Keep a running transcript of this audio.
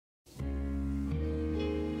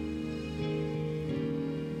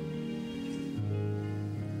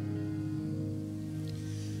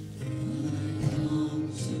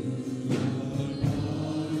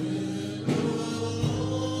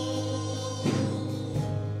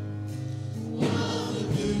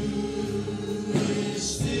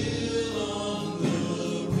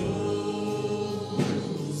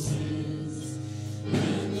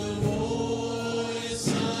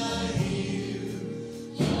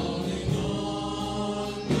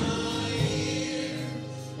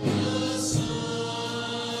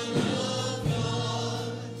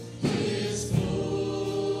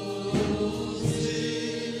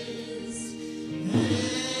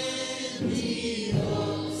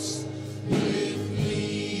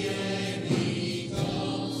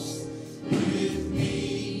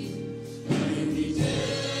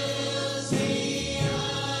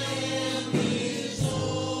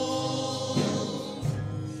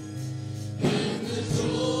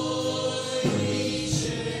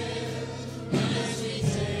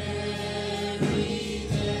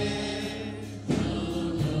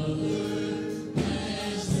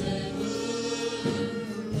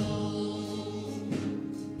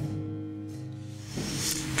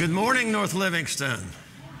Good morning, North Livingston.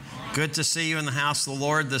 Good to see you in the house of the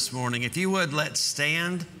Lord this morning. If you would, let's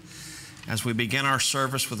stand as we begin our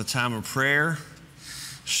service with a time of prayer.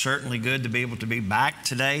 Certainly good to be able to be back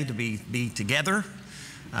today, to be together.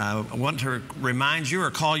 I want to remind you or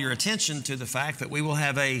call your attention to the fact that we will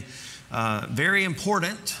have a very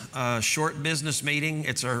important short business meeting.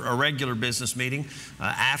 It's a regular business meeting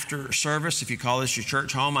after service. If you call this your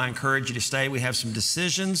church home, I encourage you to stay. We have some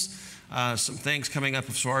decisions, some things coming up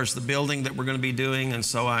as far as the building that we're going to be doing, and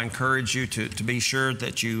so I encourage you to be sure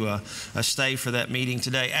that you stay for that meeting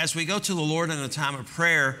today. As we go to the Lord in a time of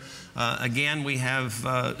prayer, again, we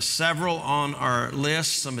have several on our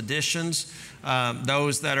list, some additions.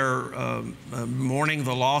 Those that are mourning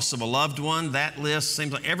the loss of a loved one, that list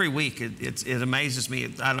seems like every week it amazes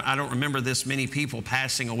me. I don't remember this many people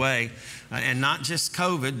passing away, and not just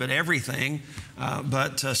COVID, but everything.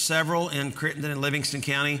 But several in Crittenden and Livingston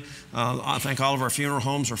County. I think all of our funeral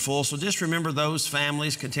homes are full. So just remember those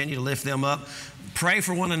families, continue to lift them up. Pray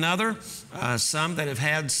for one another. Some that have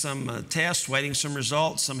had some tests, waiting some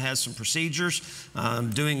results. Some had some procedures,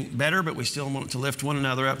 doing better, but we still want to lift one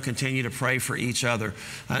another up, continue to pray for each other.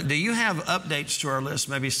 Do you have updates to our list?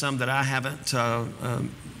 Maybe some that I haven't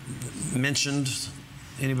mentioned?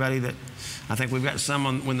 Anybody that, I think we've got some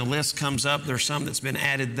on, when the list comes up, there's some that's been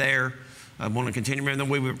added there. I want to continue. And then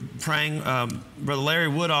we were praying, Brother Larry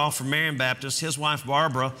Woodall from Marian Baptist, his wife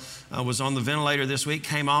Barbara was on the ventilator this week,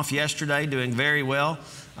 came off yesterday, doing very well.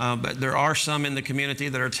 But there are some in the community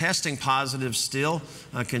that are testing positive still.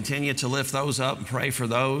 Continue to lift those up and pray for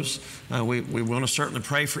those. We want to certainly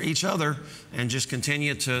pray for each other and just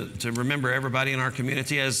continue to remember everybody in our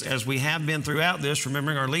community as we have been throughout this,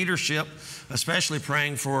 remembering our leadership, especially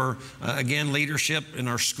praying for, again, leadership in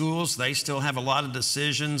our schools. They still have a lot of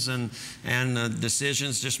decisions and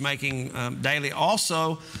decisions just making daily.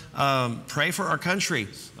 Also, pray for our country.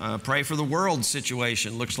 Pray for the world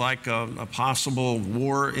situation. Looks like a possible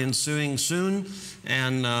war ensuing soon.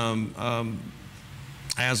 And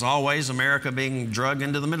as always, America being dragged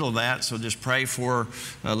into the middle of that. So just pray for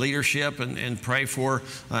leadership and pray for,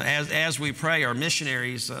 as we pray, our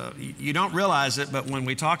missionaries. You don't realize it, but when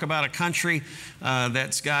we talk about a country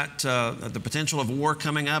that's got the potential of war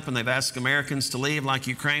coming up and they've asked Americans to leave, like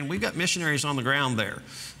Ukraine, we've got missionaries on the ground there.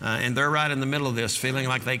 And they're right in the middle of this, feeling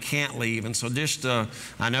like they can't leave. And so just,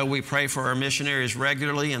 I know we pray for our missionaries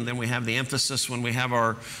regularly, and then we have the emphasis when we have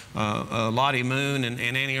our Lottie Moon and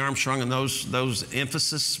Annie Armstrong and those emphasis.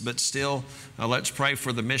 But still, let's pray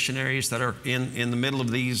for the missionaries that are in the middle of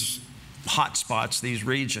these hot spots, these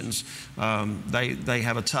regions. They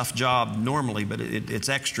have a tough job normally, but it's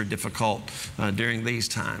extra difficult during these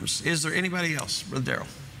times. Is there anybody else? Brother Darrell.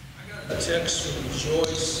 A text from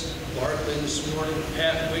Joyce Barkley this morning.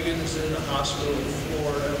 Pat Wiggins in the hospital in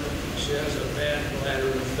Florida. She has a bad bladder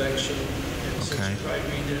infection, and so she's probably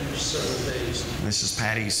been in for several days. This is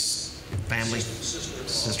Patty's family,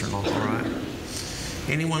 sister-in-law. All right.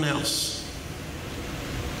 Anyone else?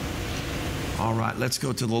 All right, let's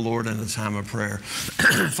go to the Lord in a time of prayer.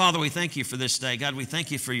 Father, we thank you for this day. God, we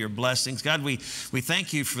thank you for your blessings. God, we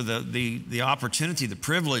thank you for the opportunity, the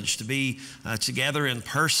privilege to be together in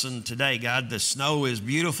person today. God, the snow is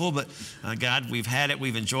beautiful, but God, we've had it,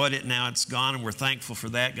 we've enjoyed it, now it's gone, and we're thankful for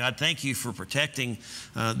that. God, thank you for protecting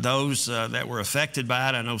those that were affected by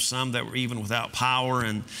it. I know some that were even without power,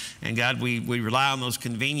 and God, we rely on those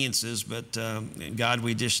conveniences, but God,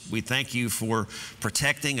 we thank you for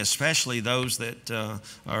protecting, especially those that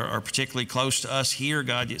are particularly close to us here.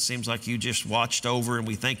 God, it seems like you just watched over, and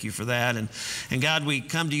we thank you for that. And God, we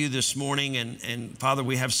come to you this morning, and Father,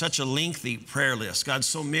 we have such a lengthy prayer list. God,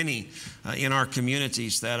 so many in our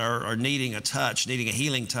communities that are needing a touch, needing a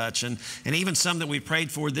healing touch, and even some that we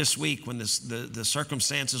prayed for this week when the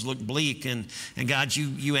circumstances look bleak, and God,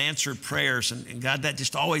 you answered prayers, and God, that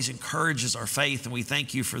just always encourages our faith, and we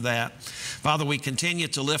thank you for that. Father, we continue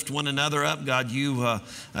to lift one another up. God, you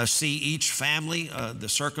see each family, the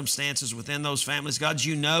circumstances within those families. God,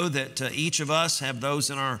 you know that each of us have those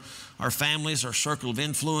in our families, our circle of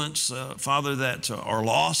influence, Father, that are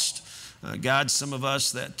lost. God, some of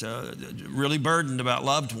us that really burdened about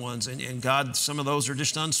loved ones, and God, some of those are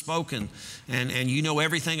just unspoken, and you know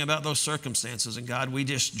everything about those circumstances. And God, we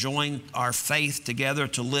just join our faith together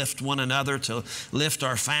to lift one another, to lift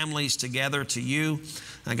our families together to you.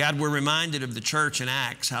 God, we're reminded of the church in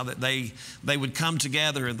Acts, how that they would come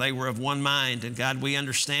together and they were of one mind. And God, we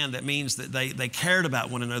understand that means that they cared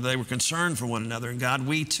about one another. They were concerned for one another. And God,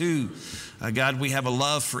 we too, God, we have a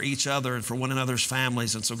love for each other and for one another's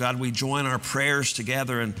families. And so God, we join our prayers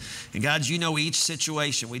together. And God, you know each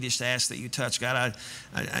situation. We just ask that you touch. God,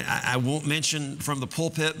 I won't mention from the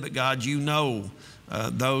pulpit, but God, you know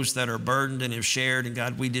those that are burdened and have shared. And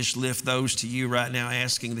God, we just lift those to you right now,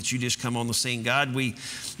 asking that you just come on the scene. God,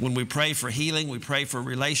 when we pray for healing, we pray for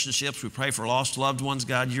relationships, we pray for lost loved ones.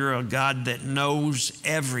 God, you're a God that knows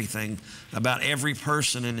everything about every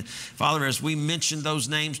person. And Father, as we mention those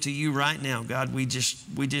names to you right now, God, we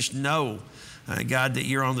just know, God, that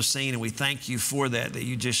you're on the scene, and we thank you for that,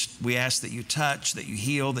 we ask that you touch, that you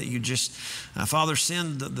heal, that you just, Father,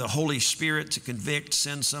 send the Holy Spirit to convict,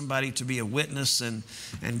 send somebody to be a witness, and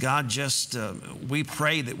God, we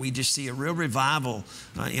pray that we just see a real revival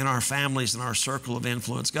in our families and our circle of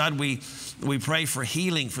influence. God, we pray for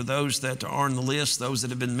healing for those that are on the list, those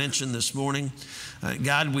that have been mentioned this morning.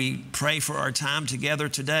 God, we pray for our time together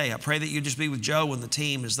today. I pray that you just be with Joe and the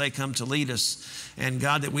team as they come to lead us. And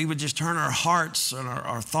God, that we would just turn our hearts and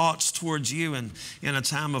our thoughts towards you in a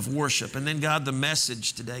time of worship. And then God, the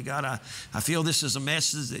message today. God, I feel this is a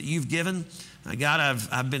message that you've given. God,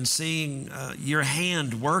 I've been seeing your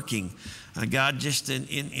hand working. God, just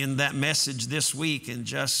in that message this week, and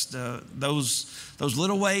just those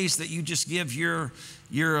little ways that you just give your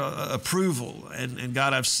approval. And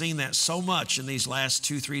God, I've seen that so much in these last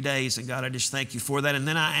 2-3 days. And God, I just thank you for that. And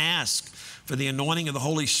then I ask for the anointing of the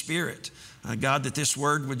Holy Spirit. God, that this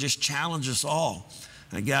word would just challenge us all.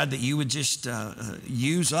 God, that you would just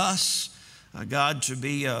use us, God, to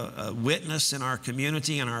be a witness in our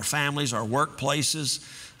community, in our families, our workplaces.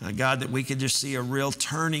 God, that we could just see a real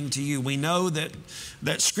turning to you. We know that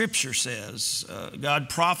Scripture says, God,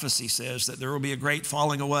 prophecy says that there will be a great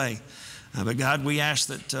falling away. But God, we ask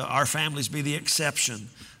that our families be the exception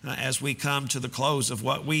as we come to the close of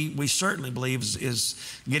what we certainly believe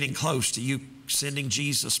is getting close to you sending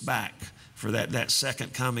Jesus back for that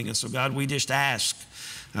second coming. And so God, we just ask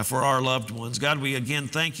for our loved ones. God, we again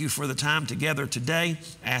thank you for the time together today.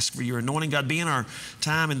 Ask for your anointing. God, be in our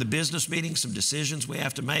time in the business meeting, some decisions we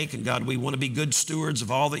have to make. And God, we want to be good stewards of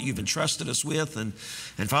all that you've entrusted us with. And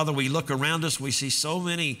Father, we look around us, we see so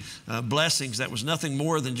many blessings that was nothing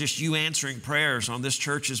more than just you answering prayers on this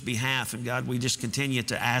church's behalf. And God, we just continue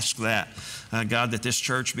to ask that, God, that this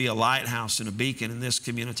church be a lighthouse and a beacon in this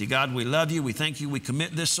community. God, we love you. We thank you. We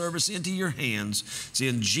commit this service into your hands. It's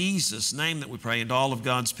in Jesus' name that we pray. And all of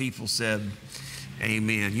God's people said,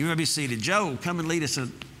 amen. You may be seated. Joe, come and lead us.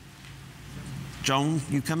 Joan,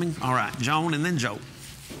 you coming? All right, Joan and then Joe.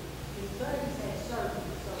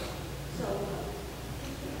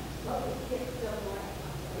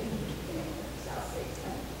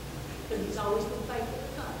 He's always been faithful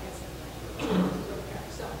to come.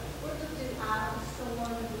 So we're going to do items,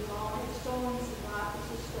 storm, and we've all had storms and life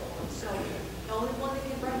is a storm. So the only one that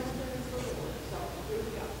can bring us through is the Lord. So here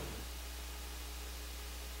we go.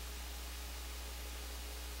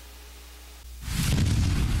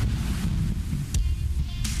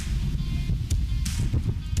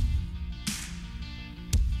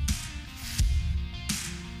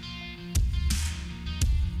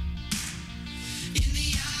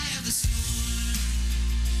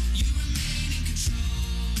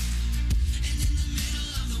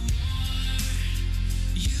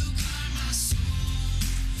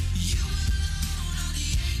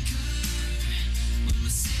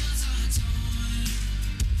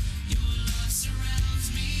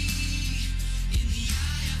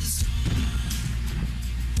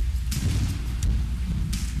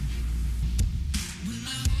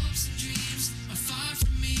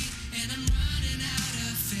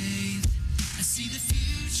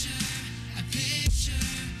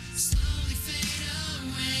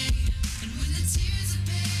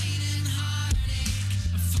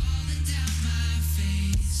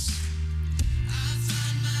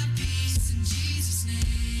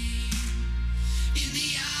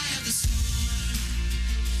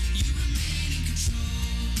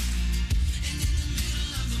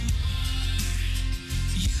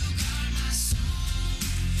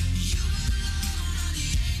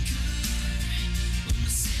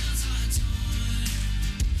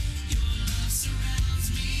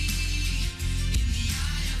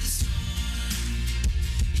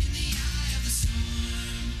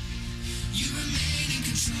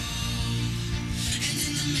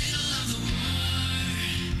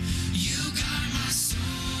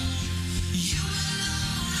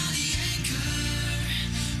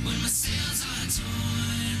 clouds are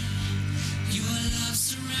torn. Your love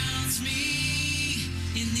surrounds me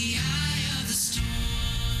in the eye of the storm.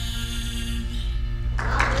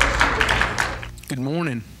 Good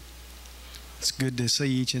morning. It's good to see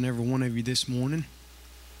each and every one of you this morning.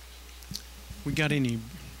 We got any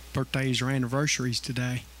birthdays or anniversaries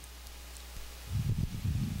today?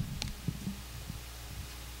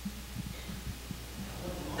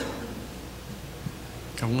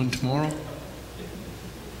 Got one tomorrow?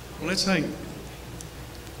 Well, let's sing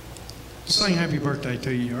happy birthday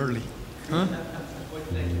to you early. Huh?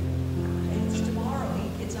 It's tomorrow. He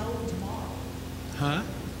gets old tomorrow. Huh?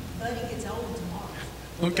 Buddy gets old tomorrow.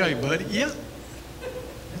 Okay, buddy. Yeah.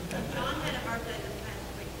 John had a birthday this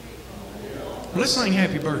past week. Well, let's sing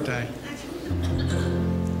happy birthday.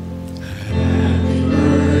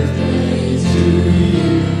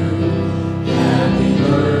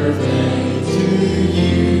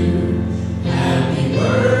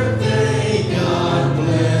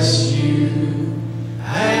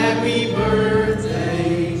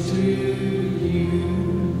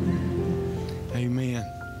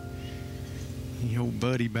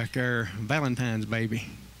 Back there, Valentine's baby.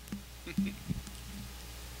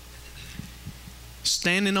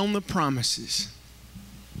 Standing on the promises.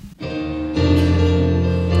 Standing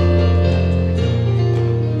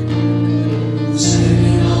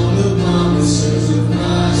on the promises of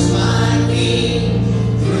Christ my King,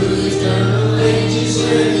 through eternal ages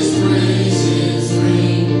let His praises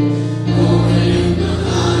ring. Over in the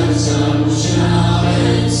heights I will shout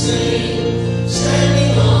and sing,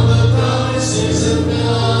 standing on the promises of God.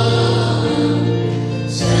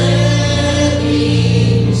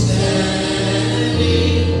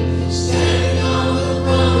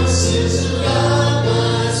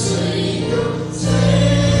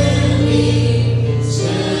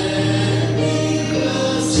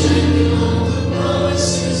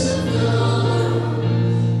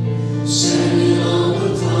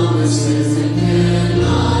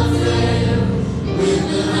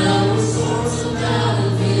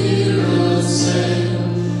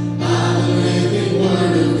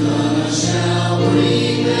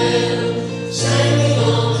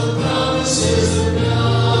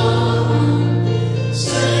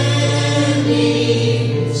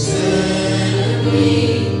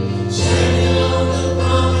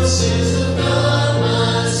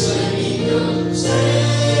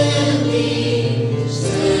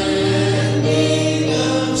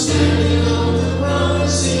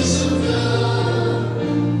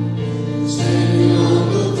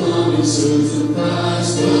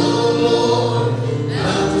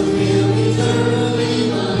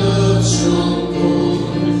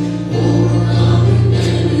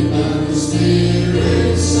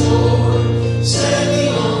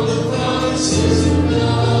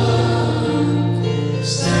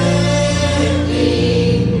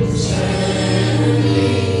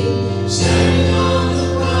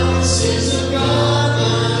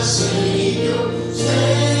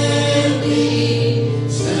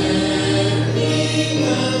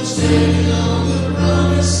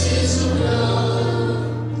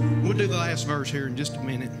 Here in just a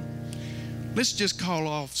minute. Let's just call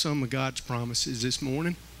off some of God's promises this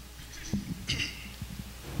morning.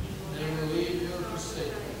 Never leave you or forsake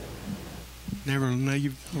you. Never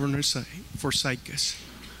leave or forsake us.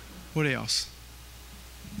 What else?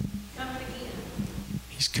 Coming again.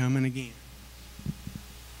 He's coming again.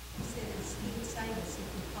 He said He would save us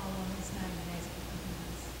if we call on His name and ask for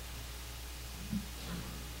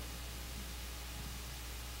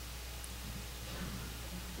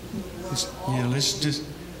forgiveness. Yeah,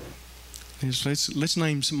 let's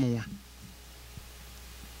name some more.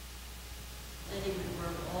 That He would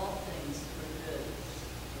work all things for good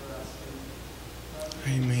for us.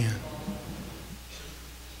 Amen.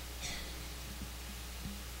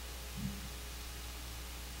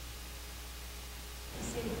 He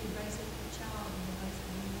said if you raise up a child and you raise up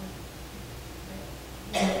a new one,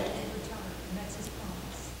 that He will return, and that's His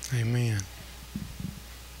promise. Amen.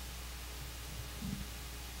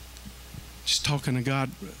 Just talking to God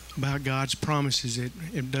about God's promises, it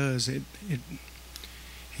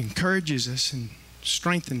encourages us and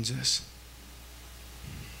strengthens us.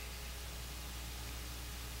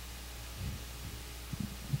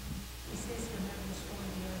 He says He'll never destroy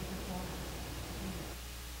the earth with water.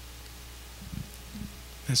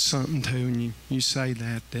 That's something too, and you say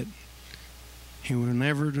that He will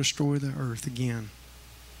never destroy the earth again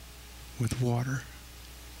with water.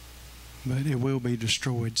 But it will be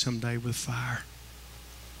destroyed someday with fire.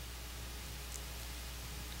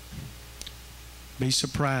 Be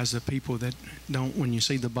surprised the people that don't, when you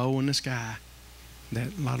see the bow in the sky,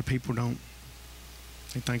 that a lot of people don't.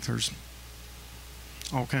 They think there's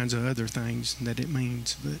all kinds of other things that it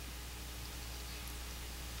means. But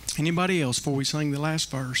anybody else before we sing the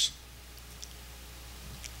last verse?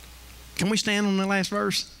 Can we stand on the last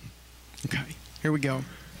verse? Okay, here we go.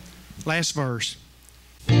 Last verse.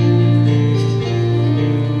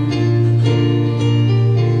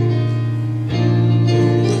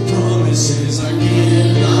 Promises I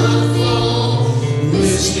cannot fall,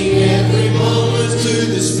 listening every moment to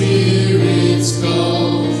the Spirit's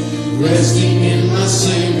call, resting in my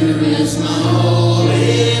Savior is my all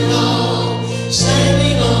in all,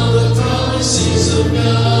 standing on the promises of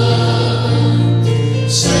God,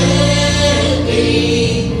 standing,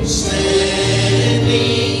 standing,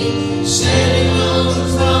 standing on the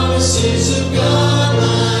promises of God,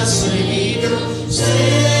 my Savior,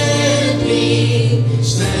 standing,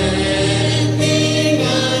 standing,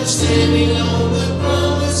 I'm standing on the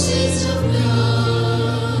promises of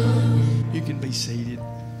God. You can be seated.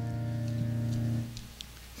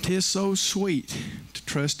 'Tis so sweet to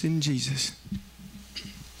trust in Jesus.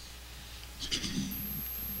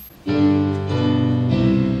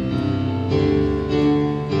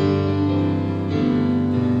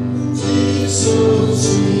 So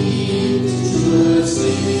sweet to trust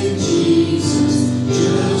in Jesus,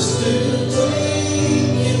 just to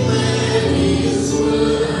take Him at His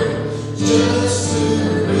word, just to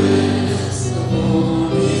rest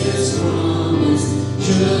upon His promise,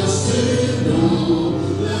 just to know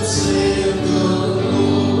thus saith the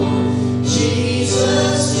Lord.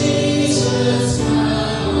 Jesus, Jesus,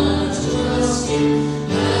 how I trust Him,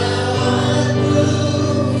 how I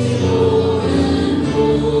prove Him more and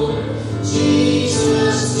more.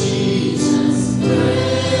 Jesus, Jesus,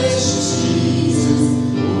 precious Jesus,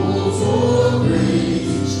 oh, for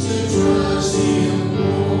grace to trust Him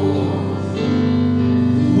more.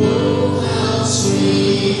 Oh, how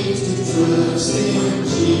sweet to trust in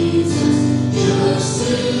Jesus, just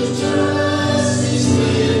to trust His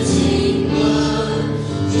cleansing blood,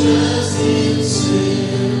 just in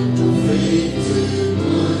simple faith to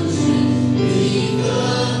plunge beneath the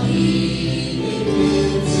healing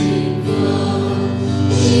cleansing blood.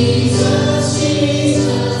 Jesus,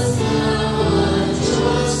 Jesus, how I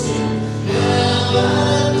trust Him, how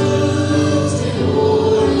I prove Him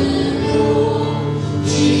more and more.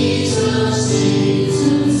 Jesus,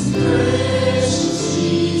 Jesus, precious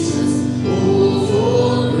Jesus, oh,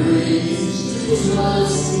 for grace to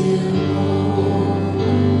trust Him more.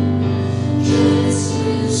 Just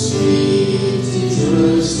too sweet to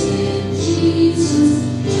trust in Jesus,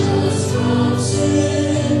 just from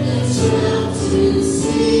sickness down to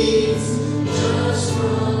sleep, just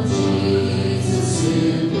from Jesus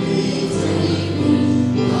simply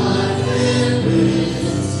taking life and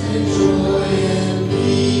rest and joy and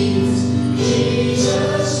peace.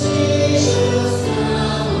 Jesus, Jesus,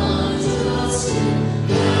 how I trust Him,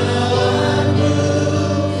 how I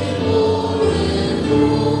prove Him more and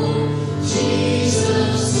more.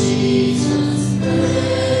 Jesus, Jesus,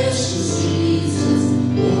 precious Jesus,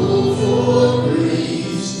 oh, for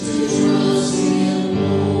grace to trust Him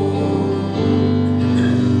more.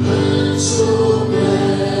 I'm so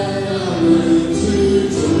glad I learned to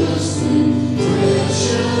trust Him,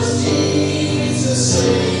 precious Jesus,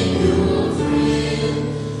 Savior, friend,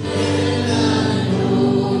 and I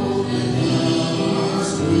know that He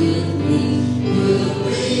is with me, will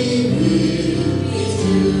be with me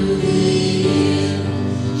through the end.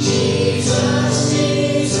 Jesus,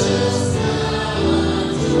 Jesus, how I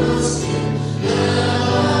trust Him, how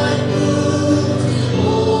I prove Him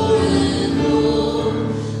more and more.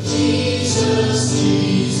 Jesus,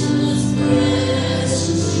 Jesus,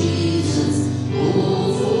 precious Jesus, oh,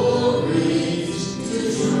 for grace to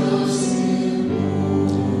trust Him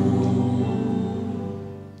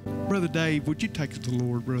more. Brother Dave, would you take us to the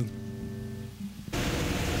Lord, brother?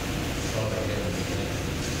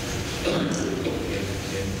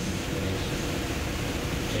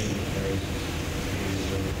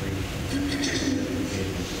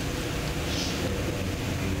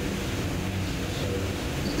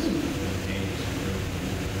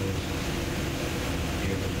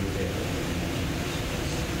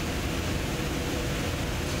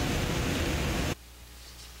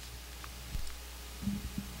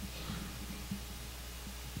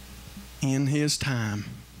 In His time.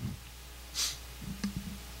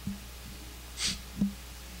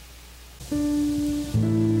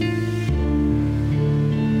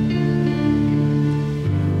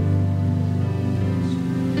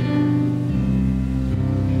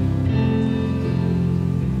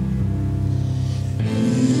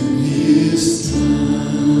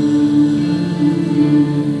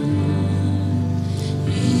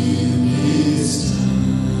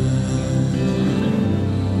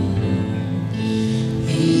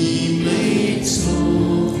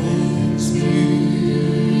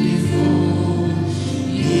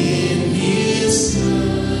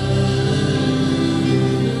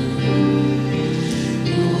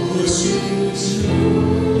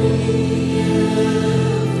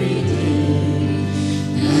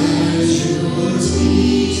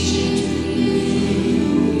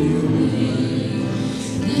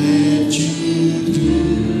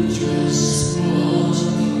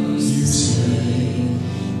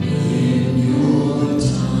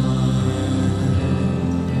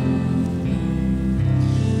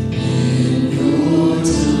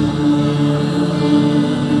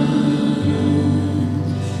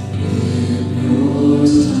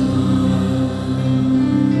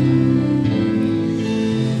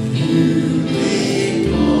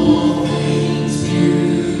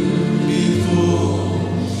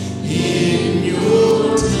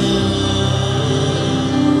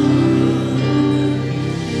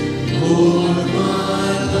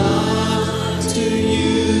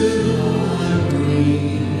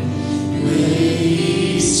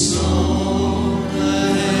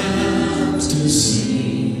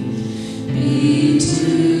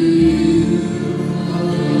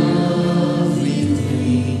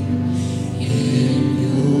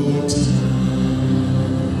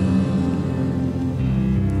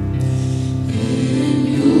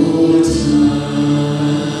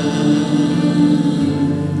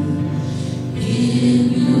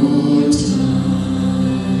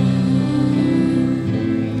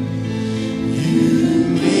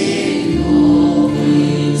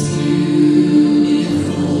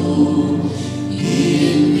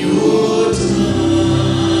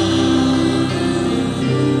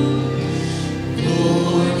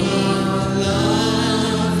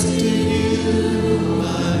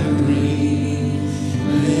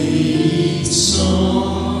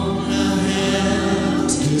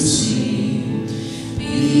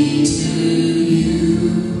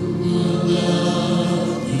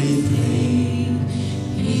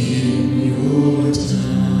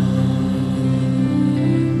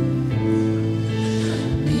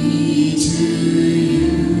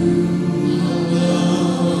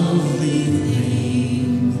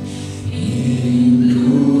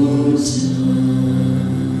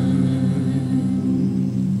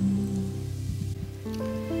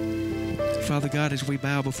 God, as we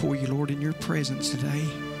bow before you, Lord, in your presence today,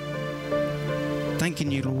 thanking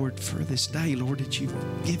you, Lord, for this day, Lord, that you've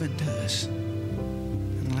given to us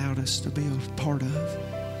and allowed us to be a part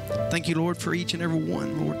of. Thank you, Lord, for each and every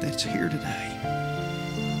one, Lord, that's here today.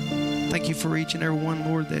 Thank you for each and every one,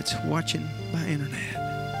 Lord, that's watching by internet.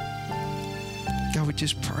 God, we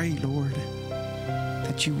just pray, Lord,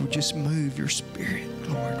 that you would just move, your Spirit,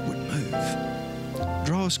 Lord, would move.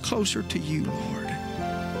 Draw us closer to you, Lord.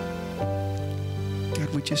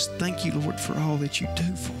 God, we just thank you, Lord, for all that you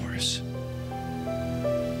do for us.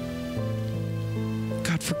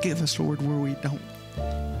 God, forgive us, Lord, where we don't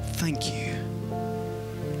thank you.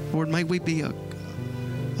 Lord, may we be a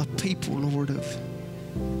people, Lord,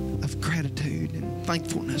 of gratitude and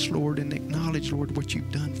thankfulness, Lord, and acknowledge, Lord, what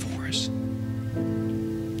you've done for us.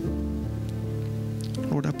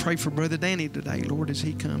 Lord, I pray for Brother Danny today, Lord, as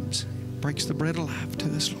he comes, breaks the bread of life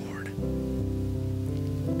to us, Lord.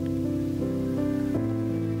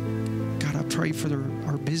 God, I pray for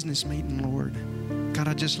our business meeting, Lord. God,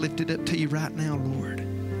 I just lift it up to you right now, Lord.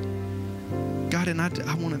 God, and I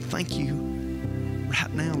want to thank you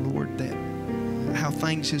right now, Lord, that how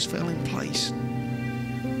things has fell in place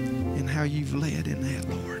and how you've led in that,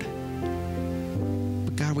 Lord.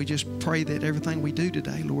 But God, we just pray that everything we do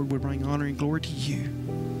today, Lord, will bring honor and glory to you.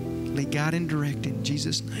 Lead, guide, and direct in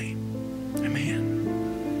Jesus' name. Amen.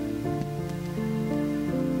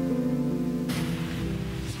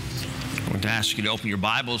 I want to ask you to open your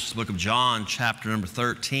Bibles to the book of John, chapter number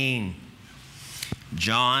 13.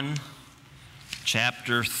 John,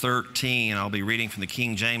 chapter 13. I'll be reading from the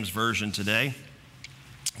King James Version today.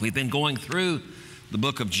 We've been going through the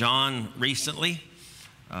book of John recently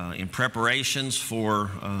in preparations for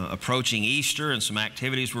approaching Easter and some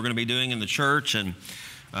activities we're going to be doing in the church. And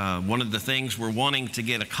one of the things we're wanting to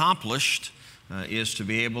get accomplished is to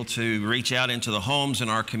be able to reach out into the homes in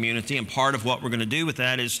our community. And part of what we're going to do with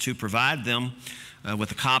that is to provide them with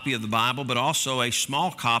a copy of the Bible, but also a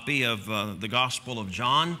small copy of the Gospel of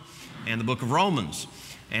John and the book of Romans.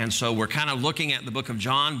 And so we're kind of looking at the book of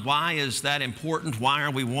John. Why is that important? Why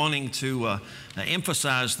are we wanting to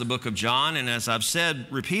emphasize the book of John? And as I've said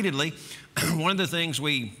repeatedly, one of the things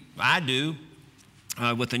I do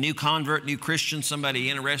with a new convert, new Christian, somebody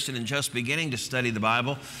interested in just beginning to study the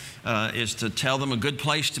Bible, is to tell them a good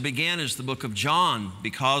place to begin is the book of John,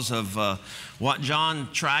 because of what John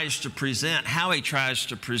tries to present, how he tries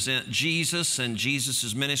to present Jesus and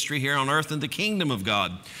Jesus' ministry here on earth and the kingdom of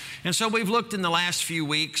God. And so we've looked in the last few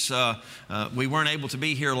weeks. We weren't able to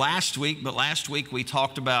be here last week, but last week we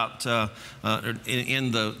talked about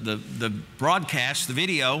in the broadcast, the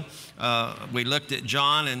video, we looked at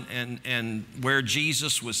John and where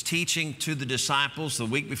Jesus was teaching to the disciples. The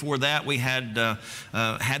week before that, we had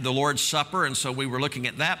the Lord's Supper, and so we were looking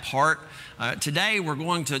at that part. Today, we're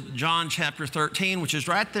going to John chapter 13, which is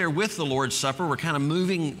right there with the Lord's Supper. We're kind of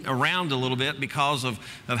moving around a little bit because of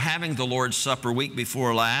having the Lord's Supper week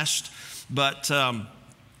before last. But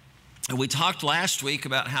we talked last week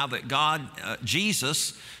about how that God,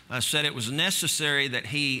 Jesus, said it was necessary that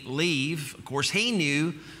he leave. Of course, he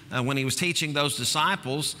knew when he was teaching those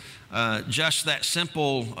disciples just that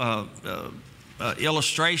simple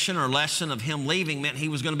illustration or lesson of him leaving meant he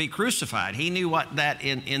was going to be crucified. He knew what that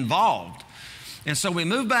involved. And so we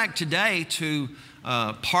move back today to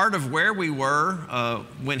part of where we were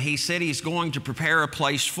when he said he's going to prepare a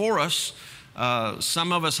place for us.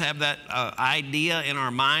 Some of us have that idea in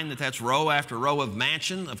our mind that that's row after row of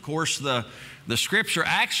mansion. Of course, the scripture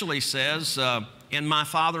actually says, in my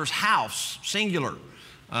Father's house, singular,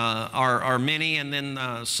 are many, and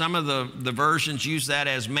then some of the versions use that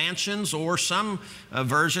as mansions, or some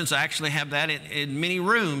versions actually have that in many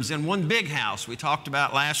rooms in one big house. We talked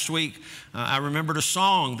about last week, I remembered a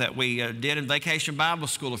song that we did in Vacation Bible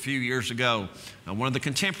School a few years ago, one of the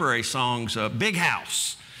contemporary songs, Big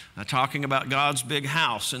House, talking about God's big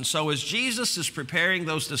house. And so as Jesus is preparing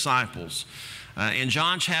those disciples, in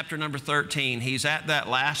John chapter number 13, he's at that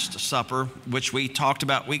Last Supper, which we talked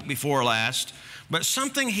about week before last. But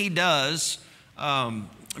something he does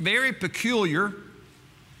very peculiar,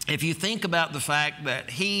 if you think about the fact that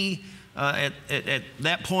he, at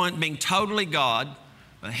that point being totally God,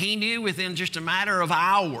 he knew within just a matter of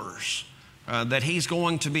hours that he's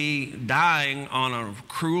going to be dying on a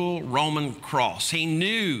cruel Roman cross. He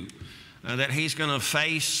knew that he's going to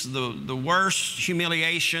face the worst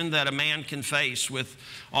humiliation that a man can face, with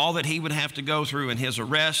all that he would have to go through in his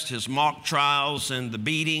arrest, his mock trials, and the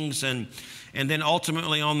beatings, and then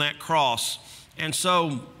ultimately on that cross. And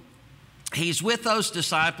so he's with those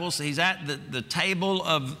disciples. He's at the table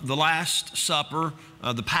of the Last Supper,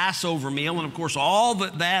 the Passover meal, and of course all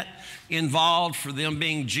that involved for them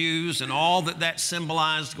being Jews, and all that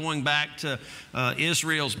symbolized going back to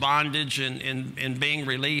Israel's bondage and being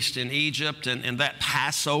released in Egypt, and that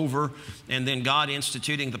Passover, and then God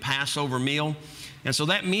instituting the Passover meal. And so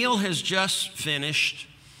that meal has just finished,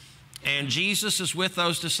 and Jesus is with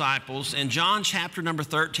those disciples. In John chapter number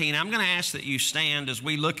 13, I'm going to ask that you stand as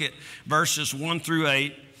we look at verses 1 through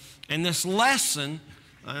 8. And this lesson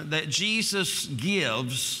that Jesus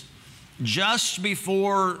gives just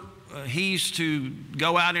before he's to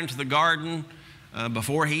go out into the garden,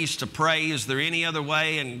 before he's to pray, is there any other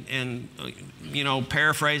way? And you know,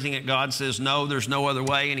 paraphrasing it, God says, no, there's no other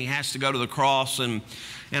way, and he has to go to the cross. And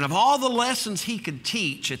of all the lessons he could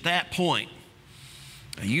teach at that point,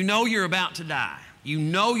 you know you're about to die. You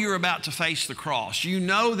know you're about to face the cross. You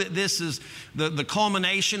know that this is the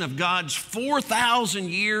culmination of God's 4,000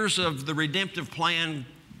 years of the redemptive plan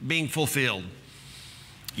being fulfilled.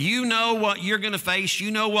 You know what you're going to face.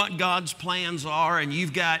 You know what God's plans are, and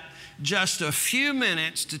you've got just a few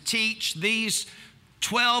minutes to teach these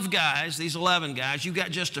 12 guys, these 11 guys. You've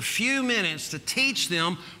got just a few minutes to teach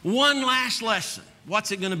them one last lesson.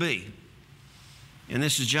 What's it going to be? And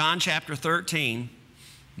this is John chapter 13,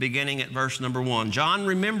 beginning at verse number 1. John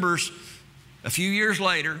remembers a few years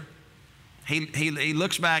later, he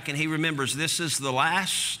looks back and he remembers this is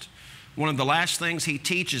one of the last things he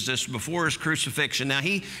teaches us before his crucifixion. Now,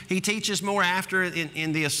 he teaches more after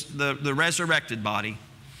in the resurrected body,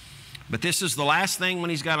 but this is the last thing when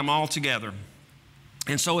he's got them all together.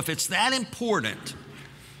 And so if it's that important,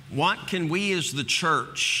 what can we as the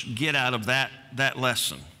church get out of that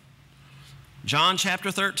lesson? John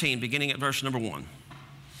chapter 13, beginning at verse number 1.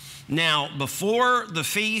 Now, before the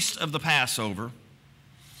feast of the Passover,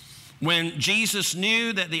 when Jesus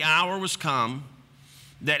knew that the hour was come,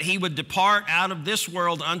 that he would depart out of this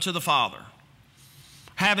world unto the Father,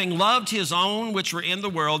 having loved his own which were in the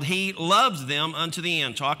world, he loved them unto the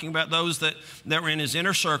end. Talking about those that were in his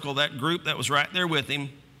inner circle, that group that was right there with him.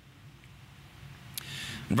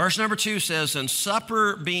 And verse number 2 says, and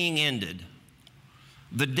supper being ended,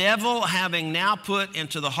 the devil having now put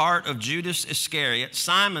into the heart of Judas Iscariot,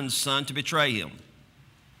 Simon's son, to betray him.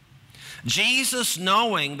 Jesus,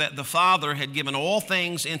 knowing that the Father had given all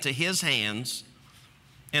things into his hands,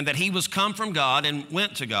 and that he was come from God and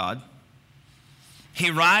went to God,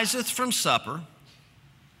 he riseth from supper,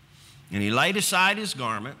 and he laid aside his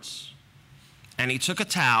garments, and he took a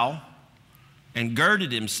towel and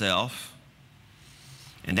girded himself,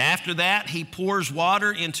 and after that he pours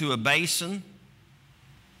water into a basin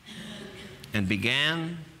and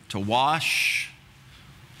began to wash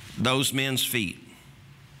those men's feet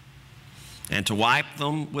and to wipe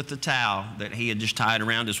them with the towel that he had just tied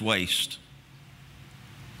around his waist.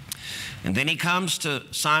 And then he comes to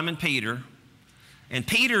Simon Peter, and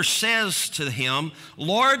Peter says to him,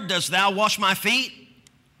 Lord, dost thou wash my feet?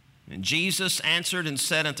 And Jesus answered and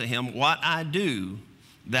said unto him, what I do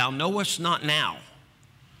thou knowest not now,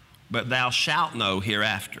 but thou shalt know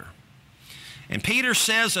hereafter. And Peter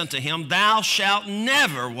says unto him, thou shalt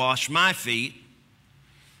never wash my feet.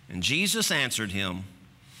 And Jesus answered him,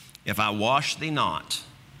 if I wash thee not,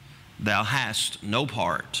 thou hast no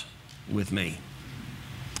part with me.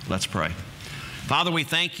 Let's pray. Father, we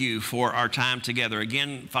thank you for our time together.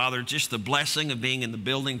 Again, Father, just the blessing of being in the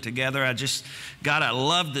building together. God, I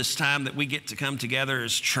love this time that we get to come together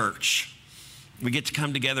as church. We get to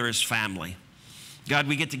come together as family. God,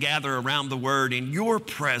 we get to gather around the Word in your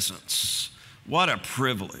presence. What a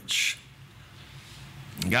privilege.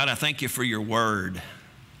 God, I thank you for your Word.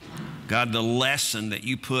 God, the lesson that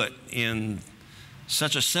you put in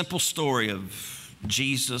such a simple story of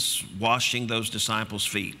Jesus washing those disciples'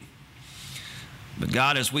 feet. But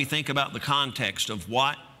God, as we think about the context of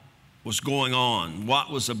what was going on,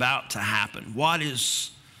 what was about to happen, what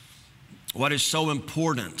is so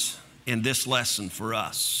important in this lesson for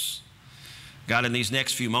us? God, in these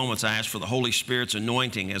next few moments, I ask for the Holy Spirit's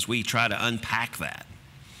anointing as we try to unpack that.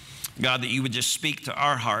 God, that you would just speak to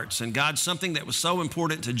our hearts. And God, something that was so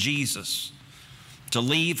important to Jesus to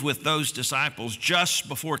leave with those disciples just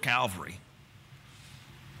before Calvary.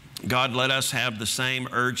 God, let us have the same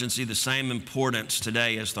urgency, the same importance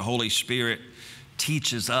today as the Holy Spirit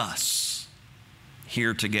teaches us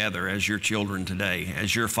here together as your children today,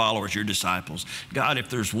 as your followers, your disciples. God, if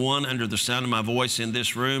there's one under the sound of my voice in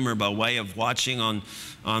this room or by way of watching on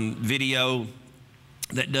video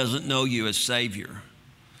that doesn't know you as Savior,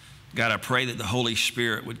 God, I pray that the Holy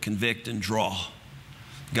Spirit would convict and draw.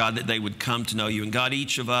 God, that they would come to know you. And God,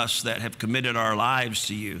 each of us that have committed our lives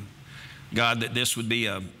to you, God, that this would be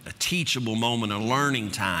a teachable moment, a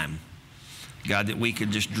learning time. God, that we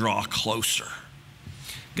could just draw closer.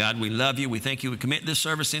 God, we love you. We thank you. We commit this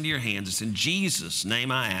service into your hands. It's in Jesus'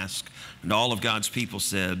 name I ask. And all of God's people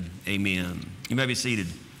said, amen. You may be seated.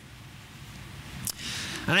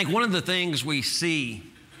 I think one of the things we see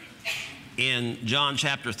in John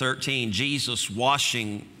chapter 13, Jesus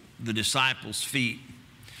washing the disciples' feet,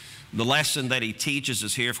 the lesson that he teaches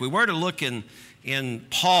us here. If we were to look in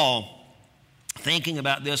Paul, thinking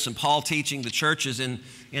about this, and Paul teaching the churches in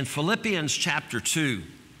Philippians chapter 2,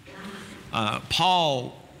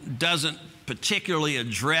 Paul doesn't particularly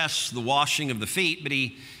address the washing of the feet, but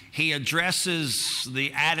he addresses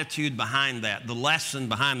the attitude behind that, the lesson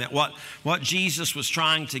behind that, what Jesus was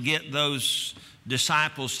trying to get those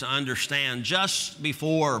disciples to understand just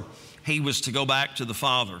before he was to go back to the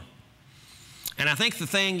Father. And I think the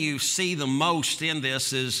thing you see the most in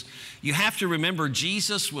this is you have to remember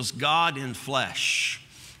Jesus was God in flesh.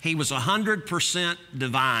 He was 100%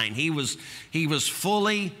 divine. He was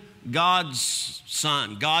fully God's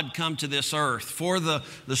Son. God come to this earth for the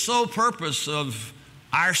sole purpose of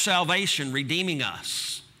our salvation, redeeming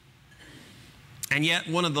us. And yet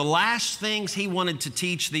one of the last things he wanted to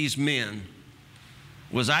teach these men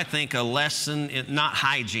was, I think, a lesson in not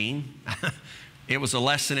hygiene. It was a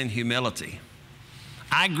lesson in humility.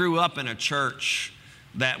 I grew up in a church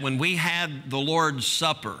that when we had the Lord's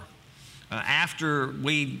Supper, after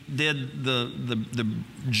we did the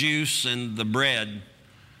juice and the bread,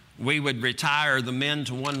 we would retire the men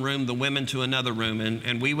to one room, the women to another room,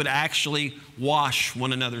 and we would actually wash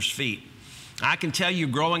one another's feet. I can tell you,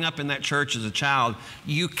 growing up in that church as a child,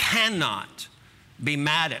 you cannot be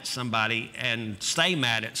mad at somebody and stay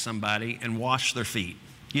mad at somebody and wash their feet.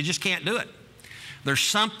 You just can't do it. There's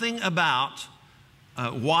something about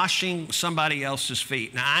washing somebody else's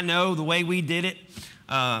feet. Now, I know the way we did it,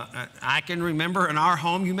 I can remember in our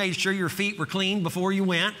home, you made sure your feet were clean before you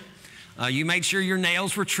went. You made sure your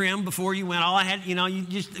nails were trimmed before you went. All I had,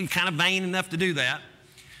 you're kind of vain enough to do that.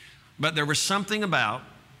 But there was something about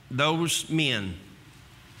those men.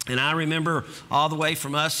 And I remember all the way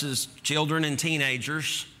from us as children and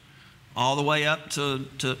teenagers, all the way up to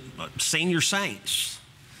senior saints.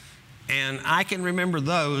 And I can remember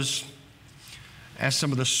those as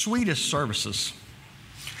some of the sweetest services.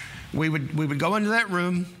 We would go into that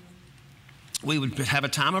room, we would have a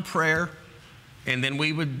time of prayer, and then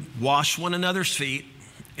we would wash one another's feet,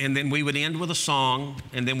 and then we would end with a song,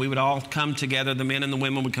 and then we would all come together, the men and the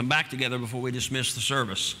women would come back together before we dismissed the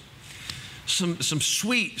service. Some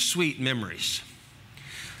sweet, sweet memories.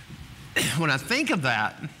 When I think of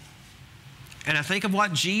that, and I think of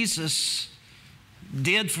what Jesus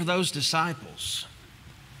did for those disciples,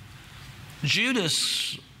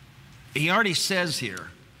 Judas, he already says here,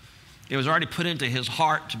 it was already put into his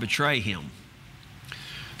heart to betray him.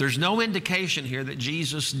 There's no indication here that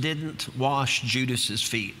Jesus didn't wash Judas's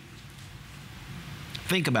feet.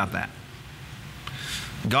 Think about that.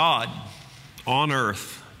 God on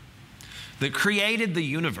earth that created the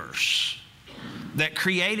universe, that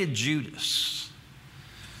created Judas,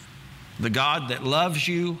 the God that loves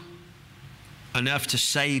you enough to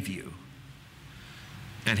save you,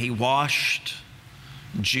 and he washed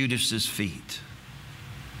Judas's feet.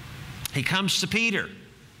 He comes to Peter,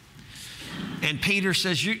 and Peter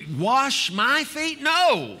says, "You wash my feet?"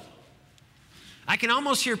 No. I can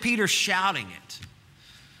almost hear Peter shouting it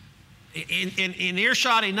in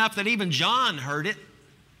earshot enough that even John heard it.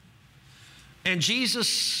 And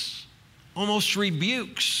Jesus almost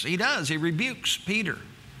rebukes. He does. He rebukes Peter.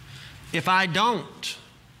 If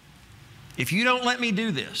you don't let me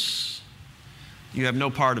do this, you have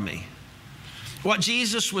no part of me. What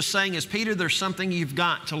Jesus was saying is, Peter, there's something you've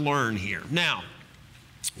got to learn here. Now,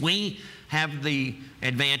 we have the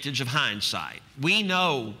advantage of hindsight. We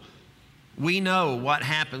know what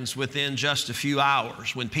happens within just a few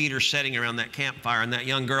hours when Peter's sitting around that campfire and that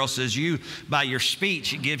young girl says, "You, by your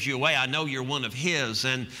speech, it gives you away. I know you're one of his."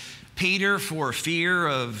 And Peter, for fear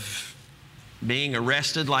of being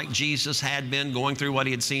arrested like Jesus had been, going through what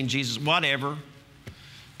he had seen Jesus, whatever,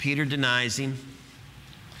 Peter denies him.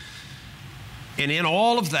 And in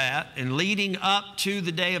all of that, and leading up to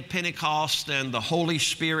the day of Pentecost and the Holy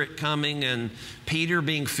Spirit coming and Peter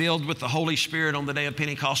being filled with the Holy Spirit on the day of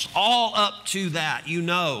Pentecost, all up to that, you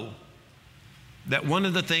know that one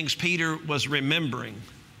of the things Peter was remembering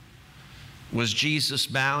was Jesus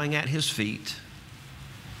bowing at his feet,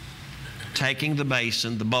 taking the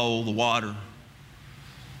basin, the bowl, the water,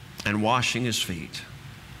 and washing his feet.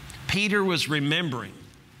 Peter was remembering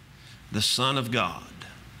the Son of God.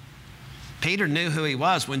 Peter knew who he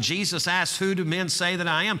was. When Jesus asked, "Who do men say that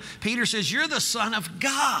I am?" Peter says, "You're the Son of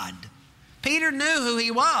God." Peter knew who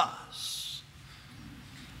he was.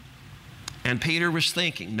 And Peter was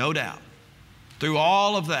thinking, no doubt, through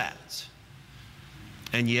all of that.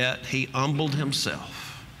 And yet he humbled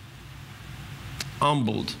himself.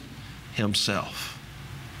 Humbled himself.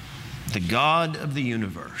 The God of the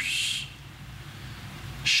universe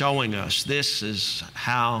showing us this is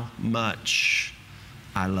how much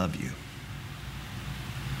I love you.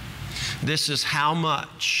 This is how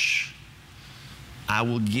much I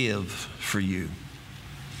will give for you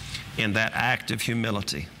in that act of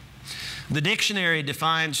humility. The dictionary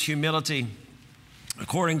defines humility,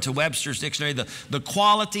 according to Webster's dictionary, the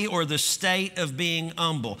quality or the state of being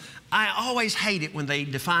humble. I always hate it when they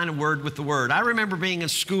define a word with the word. I remember being in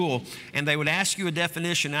school and they would ask you a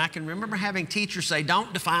definition. I can remember having teachers say,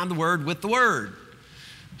 don't define the word with the word.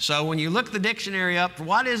 So when you look the dictionary up,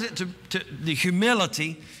 what is it to the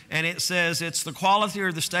humility? And it says it's the quality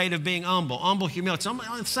or the state of being humble. Humble, humility.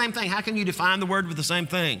 It's the same thing. How can you define the word with the same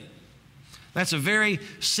thing? That's a very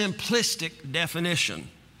simplistic definition.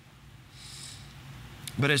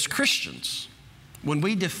 But as Christians, when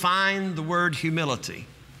we define the word humility,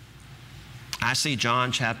 I see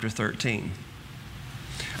John chapter 13.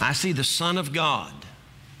 I see the Son of God,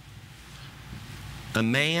 a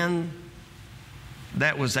man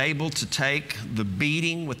that was able to take the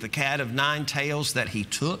beating with the cat of nine tails that he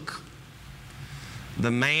took,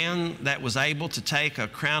 the man that was able to take a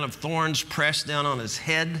crown of thorns pressed down on his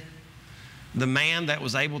head, the man that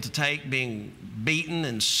was able to take being beaten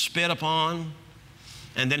and spit upon,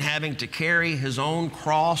 and then having to carry his own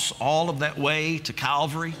cross all of that way to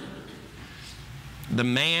Calvary. The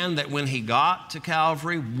man that when he got to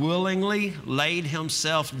Calvary willingly laid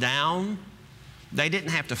himself down. They didn't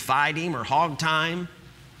have to fight him or hog time.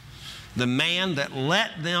 The man that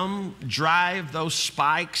let them drive those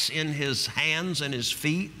spikes in his hands and his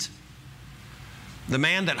feet. The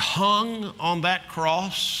man that hung on that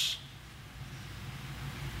cross.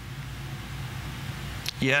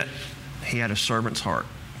 Yet he had a servant's heart.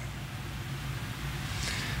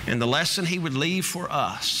 And the lesson he would leave for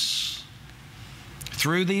us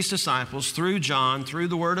through these disciples, through John, through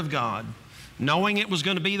the Word of God, knowing it was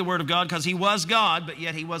going to be the Word of God because he was God, but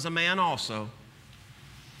yet he was a man also,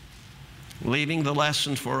 leaving the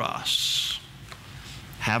lesson for us.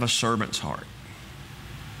 Have a servant's heart.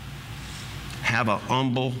 Have a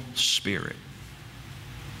humble spirit.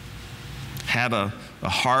 Have a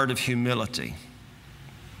heart of humility.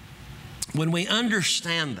 When we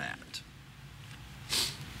understand that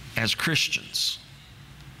as Christians,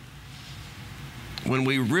 when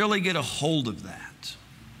we really get a hold of that,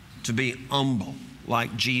 to be humble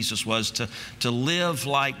like Jesus was, to live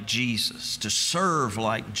like Jesus, to serve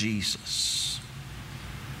like Jesus,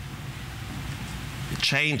 it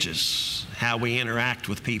changes how we interact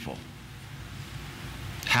with people,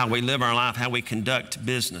 how we live our life, how we conduct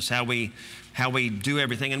business, how we do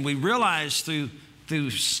everything. And we realize through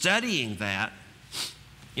studying that,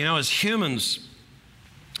 you know, as humans,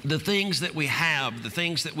 the things that we have, the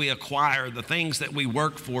things that we acquire, the things that we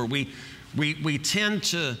work for, we tend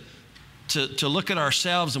to look at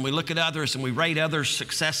ourselves and we look at others and we rate others'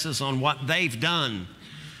 successes on what they've done.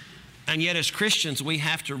 And yet as Christians, we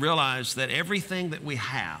have to realize that everything that we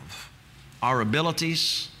have, our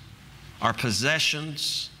abilities, our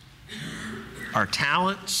possessions, our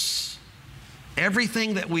talents,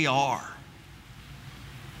 everything that we are,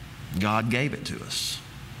 God gave it to us.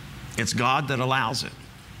 It's God that allows it.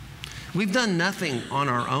 We've done nothing on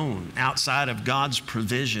our own outside of God's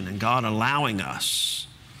provision and God allowing us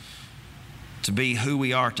to be who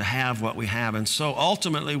we are, to have what we have. And so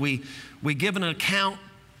ultimately we give an account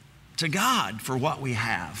to God for what we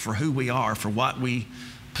have, for who we are, for what we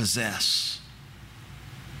possess.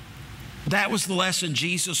 That was the lesson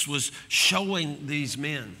Jesus was showing these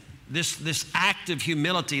men, this act of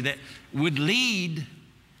humility that would lead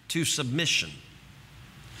to submission.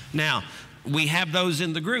 Now, we have those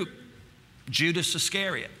in the group. Judas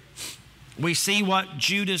Iscariot. We see what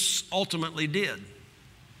Judas ultimately did.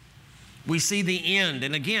 We see the end.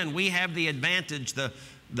 And again, we have the advantage, the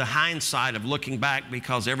hindsight of looking back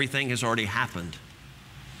because everything has already happened.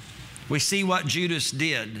 We see what Judas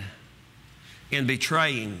did in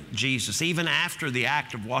betraying Jesus, even after the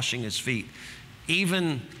act of washing his feet,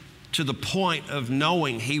 even to the point of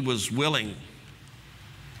knowing he was willing.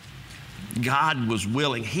 God was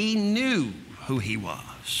willing. He knew who he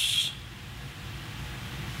was,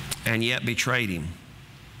 and yet betrayed him.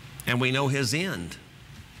 And we know his end.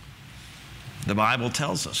 The Bible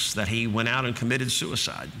tells us that he went out and committed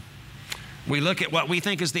suicide. We look at what we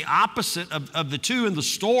think is the opposite of the two in the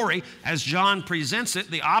story as John presents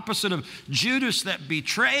it, the opposite of Judas that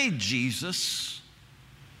betrayed Jesus.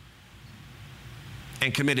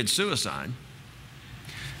 and committed suicide.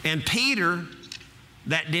 And Peter,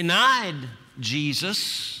 that denied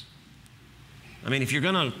Jesus. I mean, if you're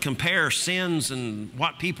going to compare sins and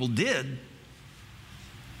what people did,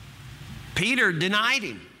 Peter denied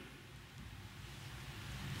him.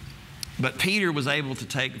 But Peter was able to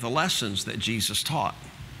take the lessons that Jesus taught.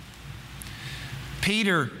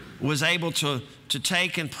 Peter was able to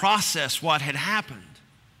take and process what had happened,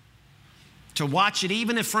 to watch it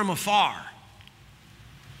even if from afar.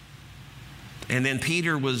 And then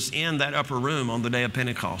Peter was in that upper room on the day of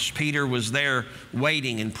Pentecost. Peter was there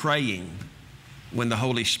waiting and praying when the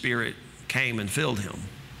Holy Spirit came and filled him.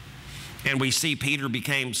 And we see Peter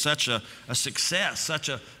became such a success, such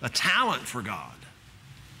a talent for God.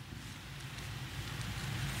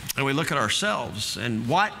 And we look at ourselves and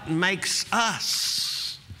what makes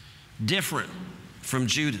us different from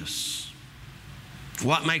Judas?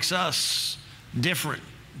 What makes us different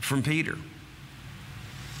from Peter?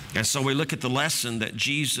 And so we look at the lesson that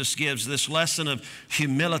Jesus gives, this lesson of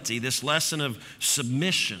humility, this lesson of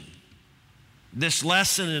submission, this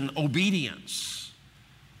lesson in obedience.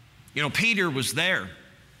 You know, Peter was there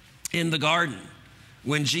in the garden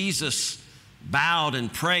when Jesus bowed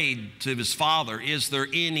and prayed to his Father, is there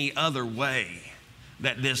any other way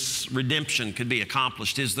that this redemption could be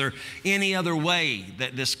accomplished? Is there any other way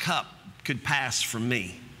that this cup could pass from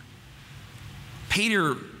me?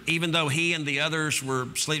 Peter, even though he and the others were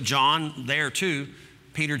asleep, John there too,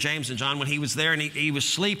 Peter, James, and John, when he was there and he was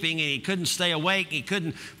sleeping and he couldn't stay awake, he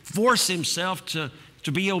couldn't force himself to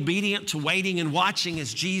be obedient to waiting and watching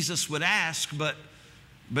as Jesus would ask, but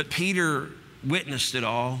Peter witnessed it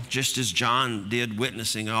all, just as John did,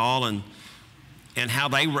 witnessing all, and how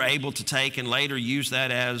they were able to take and later use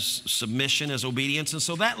that as submission, as obedience. And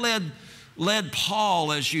so that led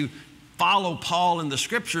Paul, as you follow Paul in the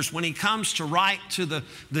scriptures, when he comes to write to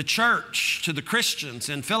the church, to the Christians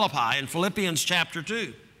in Philippi, in Philippians chapter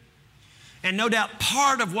 2. And no doubt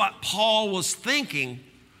part of what Paul was thinking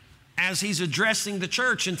as he's addressing the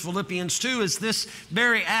church in Philippians 2 is this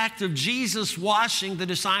very act of Jesus washing the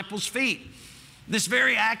disciples' feet. This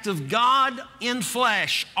very act of God in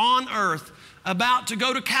flesh on earth about to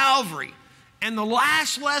go to Calvary. And the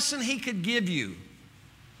last lesson he could give you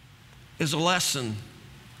is a lesson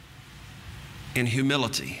in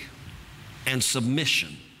humility and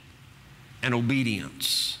submission and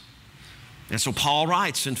obedience. And so Paul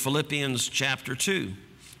writes in Philippians chapter 2,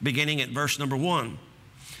 beginning at verse number 1,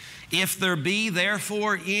 if there be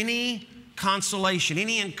therefore any consolation,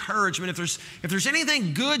 any encouragement, if there's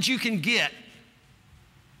anything good you can get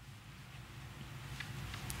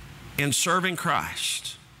in serving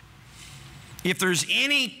Christ, if there's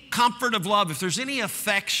any comfort of love, if there's any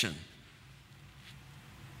affection,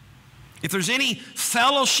 if there's any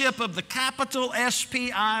fellowship of the capital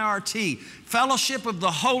S-P-I-R-T, fellowship of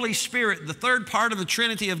the Holy Spirit, the third part of the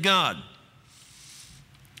Trinity of God,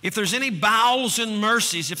 if there's any bowels and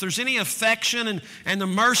mercies, if there's any affection and the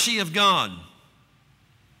mercy of God,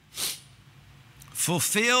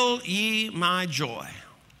 fulfill ye my joy.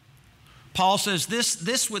 Paul says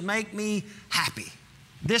this would make me happy.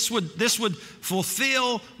 This would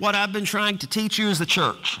fulfill what I've been trying to teach you as the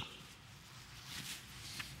church.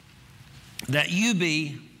 That you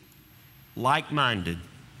be like-minded,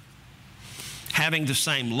 having the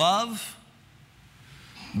same love,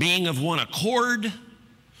 being of one accord,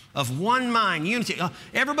 of one mind, unity,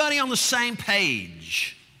 everybody on the same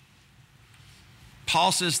page.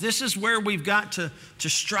 Paul says this is where we've got to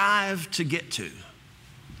strive to get to.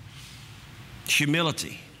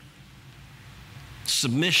 Humility,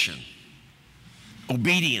 submission,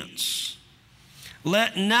 obedience.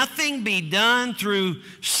 Let nothing be done through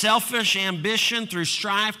selfish ambition, through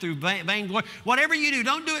strife, through vainglory. Whatever you do,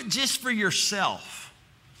 don't do it just for yourself.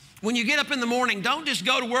 When you get up in the morning, don't just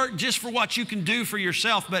go to work just for what you can do for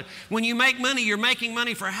yourself. But when you make money, you're making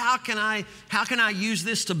money for how can I use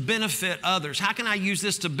this to benefit others? How can I use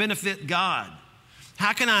this to benefit God?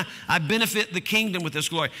 How can I benefit the kingdom with this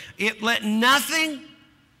glory? Let nothing,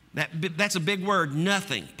 that's a big word,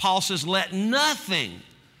 nothing. Paul says, let nothing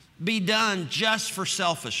be done just for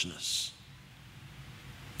selfishness.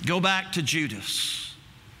 Go back to Judas.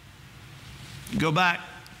 Go back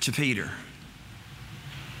to Peter.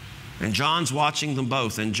 And John's watching them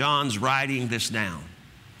both, and John's writing this down.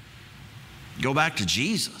 Go back to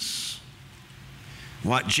Jesus.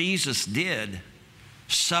 What Jesus did,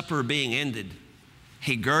 supper being ended,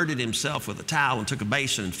 he girded himself with a towel and took a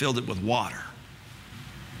basin and filled it with water.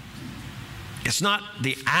 It's not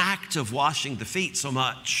the act of washing the feet so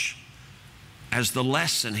much as the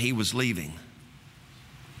lesson he was leaving.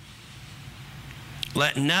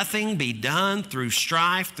 Let nothing be done through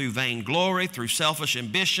strife, through vainglory, through selfish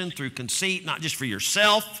ambition, through conceit, not just for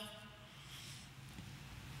yourself,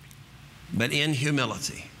 but in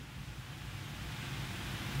humility.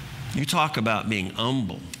 You talk about being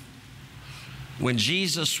humble. When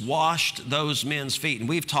Jesus washed those men's feet, and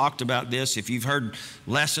we've talked about this, if you've heard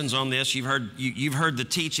lessons on this, you've heard the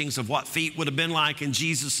teachings of what feet would have been like in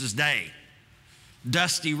Jesus' day.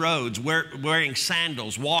 Dusty roads, wearing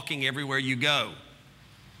sandals, walking everywhere you go.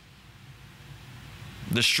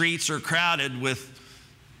 The streets are crowded with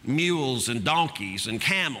mules and donkeys and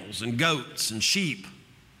camels and goats and sheep.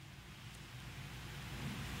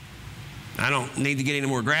 I don't need to get any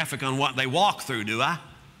more graphic on what they walk through, do I?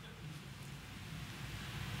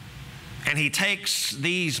 And he takes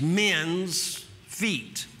these men's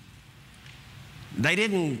feet. They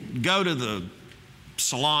didn't go to the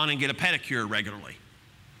salon and get a pedicure regularly.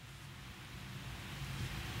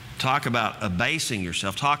 Talk about abasing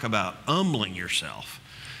yourself. Talk about humbling yourself.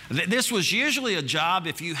 This was usually a job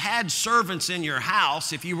if you had servants in your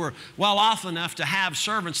house, if you were well off enough to have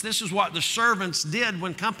servants. This is what the servants did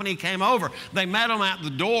when company came over. They met them at the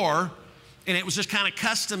door, and it was just kind of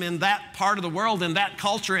custom in that part of the world, in that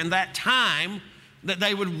culture, in that time, that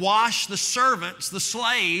they would wash the servants, the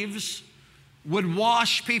slaves, would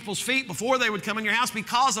wash people's feet before they would come in your house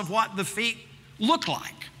because of what the feet looked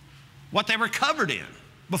like, what they were covered in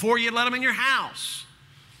before you let them in your house.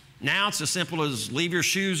 Now it's as simple as leave your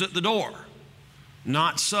shoes at the door.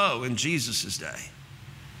 Not so in Jesus' day.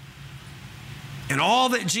 And all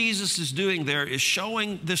that Jesus is doing there is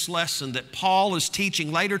showing this lesson that Paul is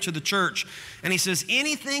teaching later to the church. And he says,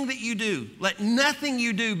 anything that you do, let nothing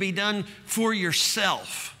you do be done for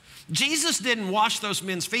yourself. Jesus didn't wash those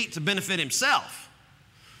men's feet to benefit himself.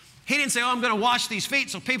 He didn't say, oh, I'm going to wash these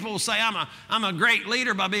feet so people will say I'm a great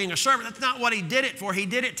leader by being a servant. That's not what he did it for. He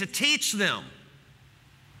did it to teach them,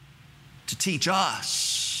 to teach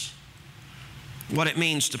us what it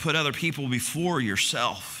means to put other people before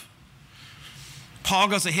yourself. Paul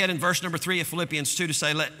goes ahead in verse number 3 of Philippians 2 to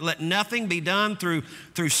say, let nothing be done through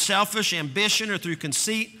selfish ambition or through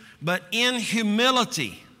conceit, but in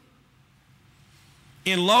humility,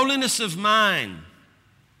 in lowliness of mind,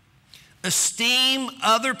 esteem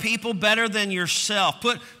other people better than yourself.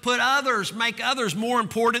 Make others more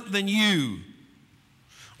important than you.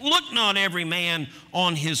 Look not every man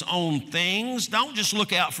on his own things. Don't just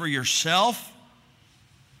look out for yourself,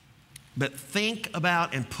 but think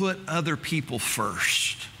about and put other people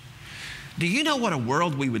first. Do you know what a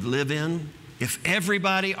world we would live in if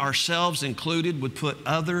everybody, ourselves included, would put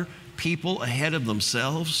other people ahead of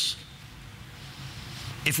themselves?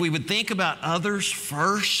 If we would think about others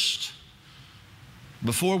first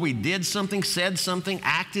before we did something, said something,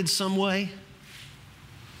 acted some way?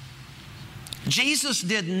 Jesus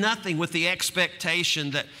did nothing with the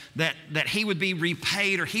expectation that he would be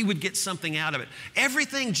repaid or he would get something out of it.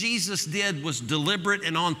 Everything Jesus did was deliberate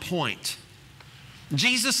and on point.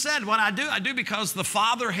 Jesus said, what I do because the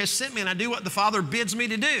Father has sent me, and I do what the Father bids me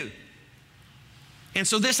to do. And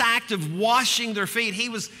so this act of washing their feet, he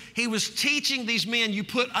was teaching these men, you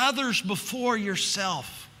put others before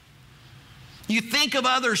yourself. You think of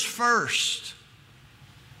others first.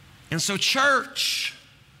 And so church,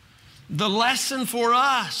 the lesson for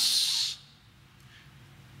us,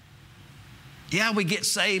 yeah, we get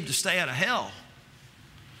saved to stay out of hell.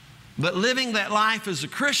 But living that life as a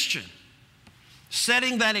Christian,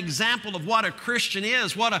 setting that example of what a Christian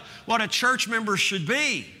is, what a church member should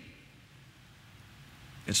be,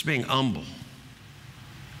 it's being humble.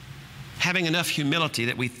 Having enough humility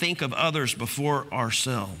that we think of others before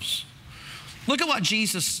ourselves. Look at what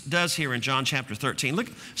Jesus does here in John chapter 13. Look,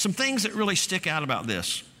 some things that really stick out about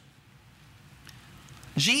this.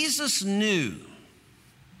 Jesus knew,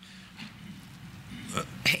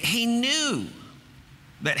 he knew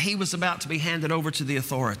that he was about to be handed over to the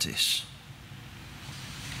authorities.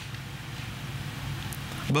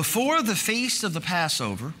 Before the feast of the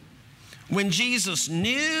Passover, when Jesus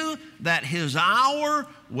knew that his hour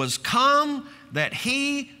was come, that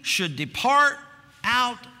he should depart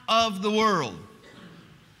out of the world,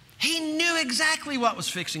 he knew exactly what was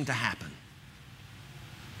fixing to happen.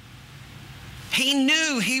 He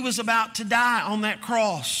knew he was about to die on that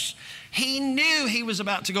cross. He knew he was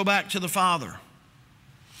about to go back to the Father.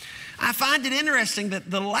 I find it interesting that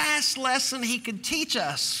the last lesson he could teach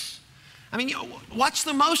us, I mean, what's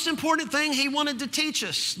the most important thing he wanted to teach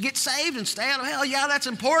us? Get saved and stay out of hell. Yeah, that's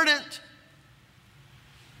important.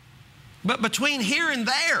 But between here and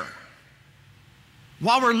there,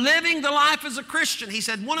 while we're living the life as a Christian, he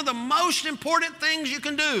said one of the most important things you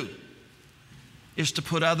can do is to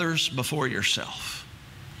put others before yourself.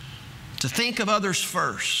 to think of others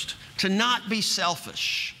first, to not be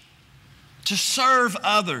selfish, to serve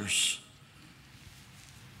others,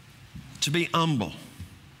 to be humble,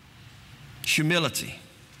 humility,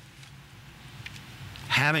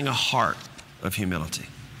 having a heart of humility.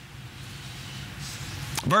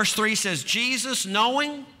 Verse 3 says, Jesus,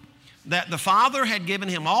 knowing that the Father had given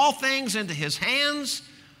him all things into his hands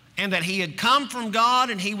and that he had come from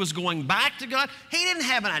God and he was going back to God, he didn't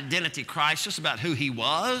have an identity crisis about who he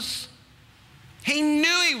was. He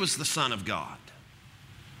knew he was the Son of God.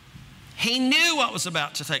 He knew what was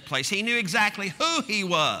about to take place. He knew exactly who he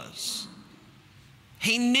was.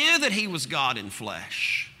 He knew that he was God in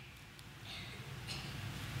flesh.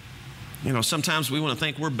 You know, sometimes we want to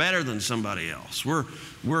think we're better than somebody else.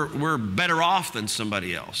 We're better off than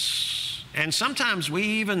somebody else. And sometimes we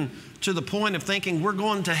even to the point of thinking we're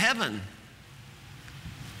going to heaven.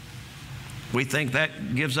 We think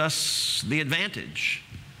that gives us the advantage.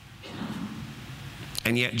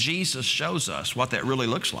 And yet Jesus shows us what that really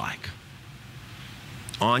looks like.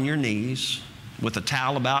 On your knees, with a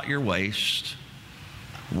towel about your waist,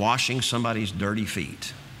 washing somebody's dirty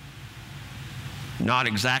feet. Not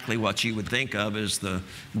exactly what you would think of as the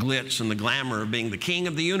glitz and the glamour of being the king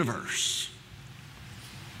of the universe.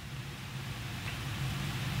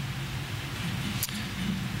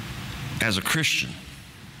 As a Christian,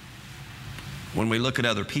 when we look at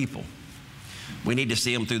other people, we need to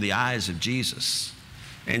see them through the eyes of Jesus.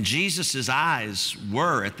 And Jesus' eyes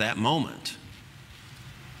were at that moment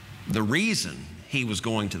the reason he was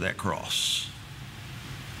going to that cross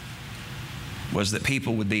was that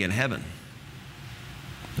people would be in heaven,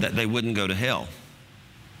 that they wouldn't go to hell.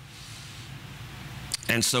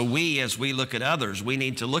 And so we, as we look at others, we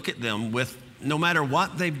need to look at them with no matter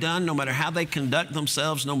what they've done, no matter how they conduct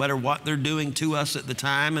themselves, no matter what they're doing to us at the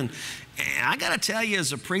time. And I got to tell you,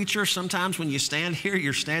 as a preacher, sometimes when you stand here,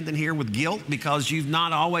 you're standing here with guilt because you've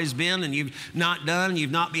not always been and you've not done and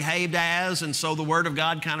you've not behaved as, and so the Word of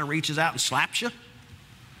God kind of reaches out and slaps you.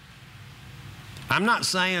 I'm not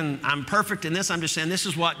saying I'm perfect in this. I'm just saying this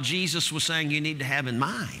is what Jesus was saying you need to have in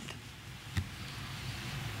mind.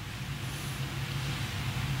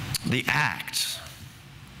 The act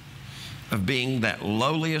of being that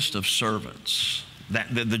lowliest of servants,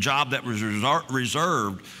 that the job that was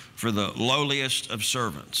reserved for the lowliest of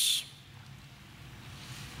servants.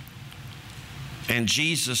 And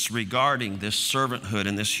Jesus regarding this servanthood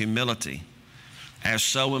and this humility as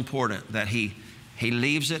so important that he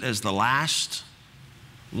leaves it as the last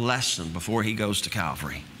lesson before he goes to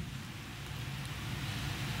Calvary.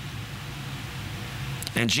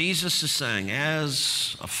 And Jesus is saying,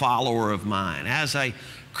 as a follower of mine, as a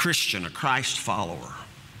Christian, a Christ follower,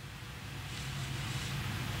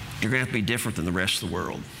 you're going to have to be different than the rest of the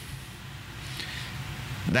world.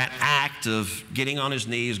 That act of getting on his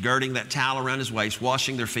knees, girding that towel around his waist,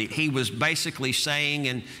 washing their feet, he was basically saying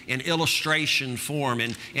in illustration form,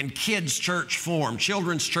 in kids' church form,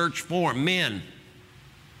 children's church form, men,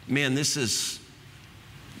 this is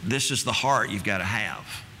the heart you've got to have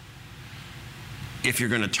if you're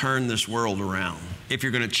going to turn this world around, if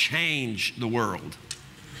you're going to change the world.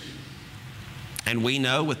 And we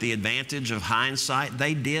know with the advantage of hindsight,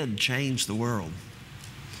 they did change the world.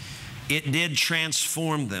 It did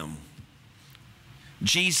transform them.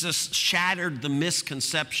 Jesus shattered the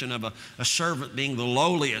misconception of a servant being the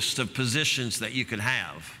lowliest of positions that you could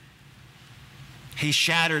have. He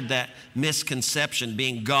shattered that misconception,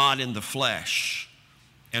 being God in the flesh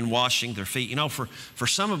and washing their feet. You know, for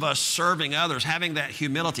some of us, serving others, having that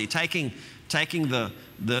humility, taking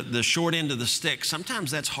the short end of the stick,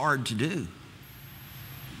 sometimes that's hard to do.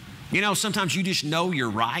 You know, sometimes you just know you're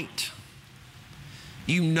right.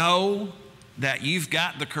 You know that you've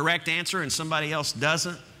got the correct answer and somebody else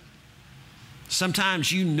doesn't.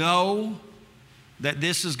 Sometimes you know that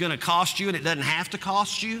this is going to cost you and it doesn't have to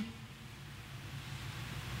cost you.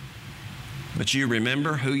 But you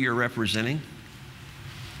remember who you're representing.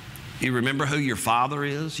 You remember who your Father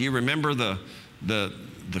is. You remember the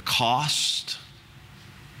cost.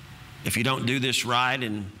 If you don't do this right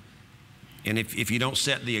and if you don't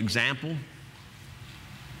set the example,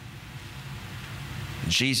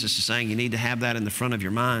 Jesus is saying you need to have that in the front of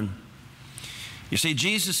your mind. You see,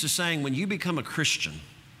 Jesus is saying when you become a Christian,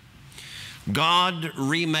 God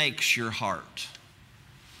remakes your heart.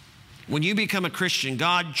 When you become a Christian,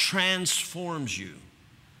 God transforms you.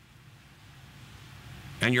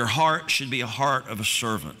 And your heart should be a heart of a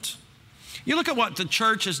servant. You look at what the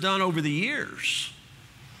church has done over the years.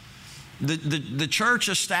 The church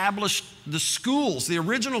established the schools, the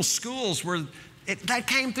original schools that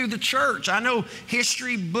came through the church. I know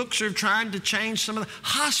history books are trying to change some of the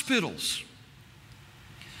hospitals.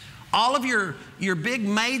 All of your big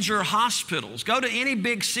major hospitals, go to any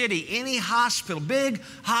big city, any hospital, big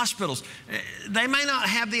hospitals. They may not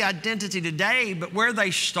have the identity today, but where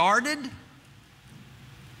they started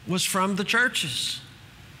was from the churches.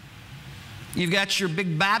 You've got your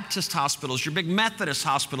big Baptist hospitals, your big Methodist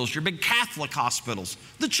hospitals, your big Catholic hospitals.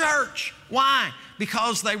 The church. Why?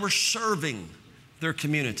 Because they were serving their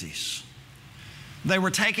communities. They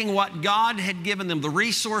were taking what God had given them, the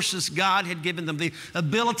resources God had given them, the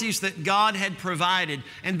abilities that God had provided,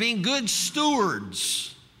 and being good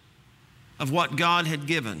stewards of what God had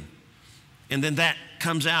given. And then that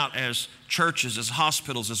comes out as churches, as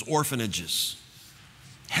hospitals, as orphanages,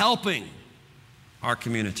 helping our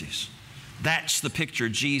communities. That's the picture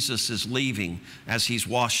Jesus is leaving as he's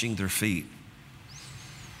washing their feet.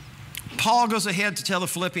 Paul goes ahead to tell the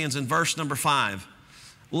Philippians in verse number 5,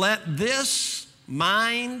 let this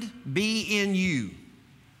mind be in you,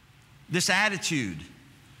 this attitude.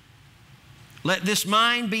 Let this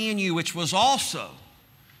mind be in you, which was also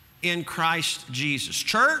in Christ Jesus.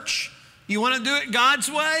 Church, you want to do it God's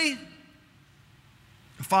way?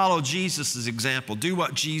 Follow Jesus' example. Do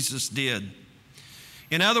what Jesus did.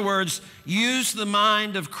 In other words, use the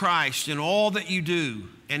mind of Christ in all that you do,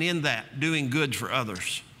 and in that, doing good for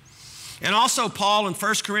others. And also Paul in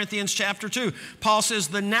 1 Corinthians chapter 2, Paul says,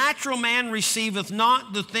 the natural man receiveth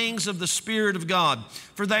not the things of the Spirit of God,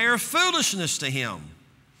 for they are foolishness to him.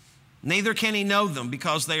 Neither can he know them,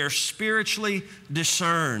 because they are spiritually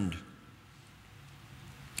discerned.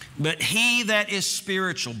 But he that is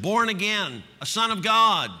spiritual, born again, a son of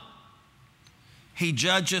God, he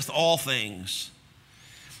judgeth all things.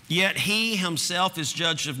 Yet he himself is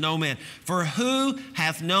judged of no man. For who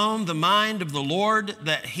hath known the mind of the Lord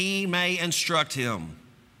that he may instruct him?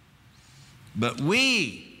 But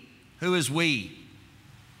we, who is we?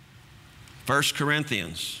 1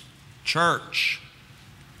 Corinthians, church.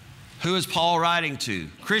 Who is Paul writing to?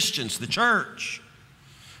 Christians, the church.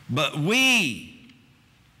 But we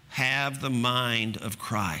have the mind of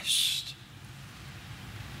Christ.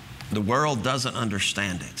 The world doesn't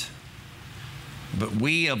understand it. But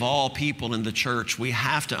we, of all people in the church, we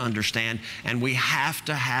have to understand, and we have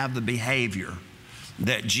to have the behavior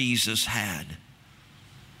that Jesus had.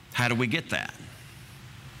 How do we get that?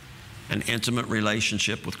 An intimate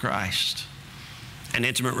relationship with Christ. An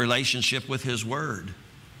intimate relationship with His Word.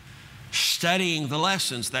 Studying the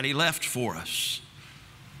lessons that He left for us.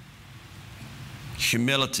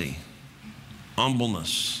 Humility,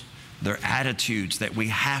 humbleness, they're attitudes that we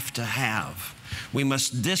have to have. We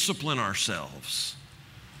must discipline ourselves.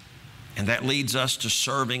 And that leads us to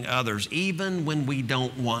serving others, even when we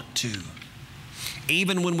don't want to.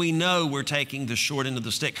 Even when we know we're taking the short end of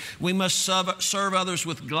the stick. We must serve others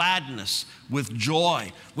with gladness, with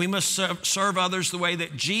joy. We must serve others the way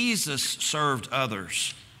that Jesus served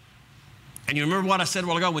others. And you remember what I said a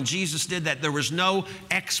while ago, when Jesus did that, there was no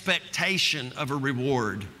expectation of a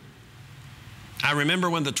reward. I remember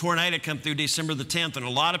when the tornado came through December the 10th, and a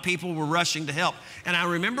lot of people were rushing to help. And I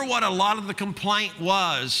remember what a lot of the complaint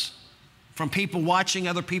was from people watching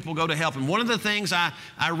other people go to help. And one of the things I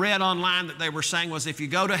read online that they were saying was, if you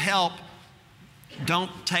go to help, don't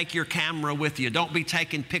take your camera with you. Don't be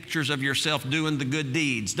taking pictures of yourself doing the good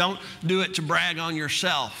deeds. Don't do it to brag on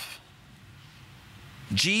yourself.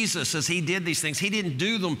 Jesus, as He did these things, He didn't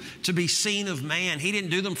do them to be seen of man. He didn't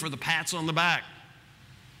do them for the pats on the back.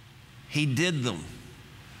 He did them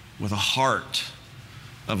with a heart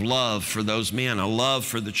of love for those men, a love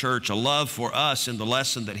for the church, a love for us in the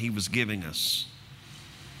lesson that He was giving us.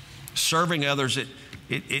 Serving others,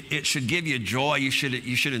 it should give you joy. You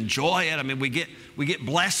should enjoy it. I mean, we get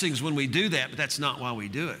blessings when we do that, but that's not why we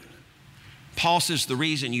do it. Paul says the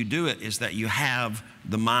reason you do it is that you have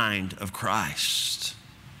the mind of Christ.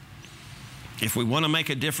 If we want to make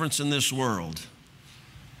a difference in this world,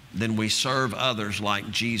 then we serve others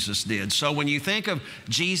like Jesus did. So when you think of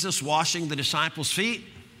Jesus washing the disciples' feet,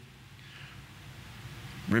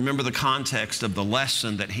 remember the context of the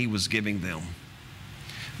lesson that He was giving them,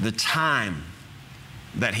 the time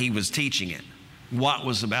that He was teaching it, what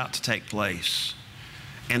was about to take place,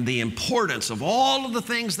 and the importance of all of the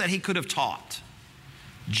things that He could have taught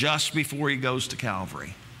just before He goes to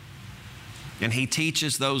Calvary. And He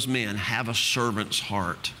teaches those men, have a servant's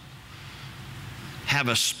heart. Have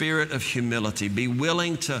a spirit of humility. Be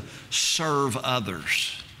willing to serve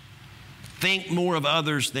others. Think more of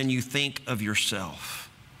others than you think of yourself.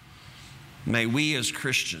 May we as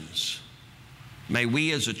Christians, may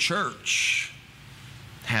we as a church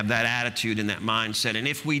have that attitude and that mindset. And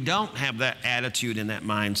if we don't have that attitude and that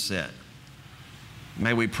mindset,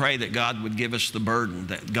 may we pray that God would give us the burden,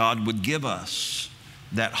 that God would give us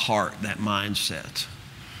that heart, that mindset,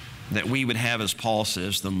 that we would have, as Paul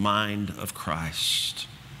says, the mind of Christ.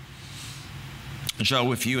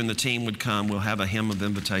 Joe, if you and the team would come, we'll have a hymn of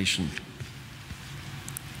invitation.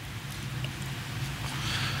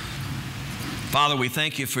 Father, we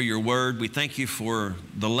thank you for your word. We thank you for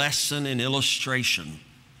the lesson and illustration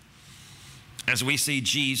as we see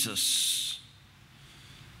Jesus,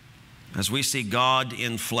 as we see God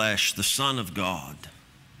in flesh, the Son of God,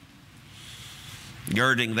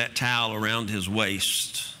 girding that towel around his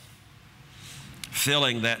waist,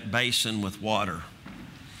 filling that basin with water.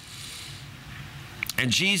 And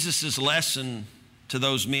Jesus' lesson to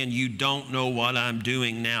those men, you don't know what I'm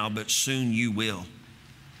doing now, but soon you will.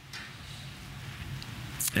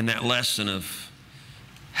 And that lesson of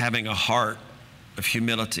having a heart of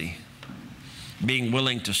humility, being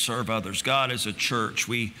willing to serve others. God, as a church,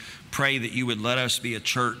 we pray that you would let us be a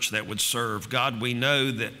church that would serve. God, we know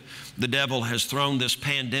that the devil has thrown this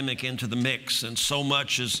pandemic into the mix, and so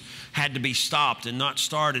much has had to be stopped and not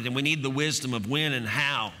started, and we need the wisdom of when and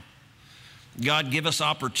how. God, give us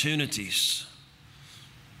opportunities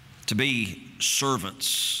to be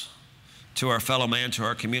servants to our fellow man, to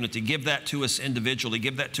our community. Give that to us individually.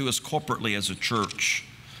 Give that to us corporately as a church.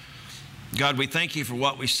 God, we thank you for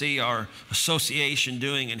what we see our association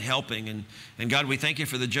doing and helping. And God, we thank you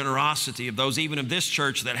for the generosity of those, even of this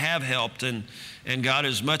church, that have helped. And God,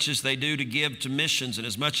 as much as they do to give to missions, and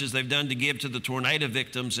as much as they've done to give to the tornado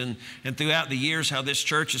victims, and throughout the years how this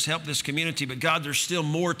church has helped this community. But God, there's still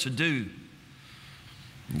more to do.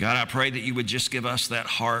 God, I pray that you would just give us that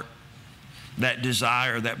heart, that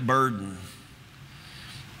desire, that burden.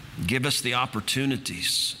 Give us the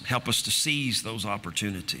opportunities. Help us to seize those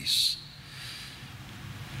opportunities.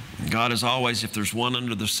 God, as always, if there's one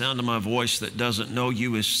under the sound of my voice that doesn't know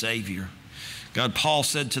you as Savior, God, Paul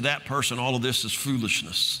said to that person, all of this is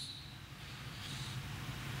foolishness.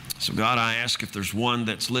 So God, I ask if there's one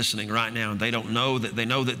that's listening right now and they don't know that they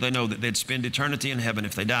know that they'd spend eternity in heaven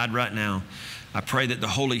if they died right now, I pray that the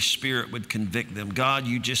Holy Spirit would convict them. God,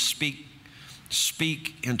 you just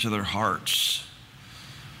speak into their hearts.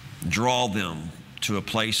 Draw them to a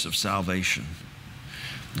place of salvation.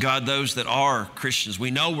 God, those that are Christians,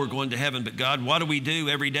 we know we're going to heaven, but God, what do we do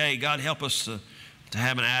every day? God, help us to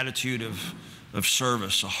have an attitude of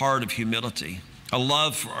service, a heart of humility, a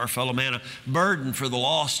love for our fellow man, a burden for the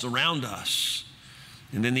lost around us,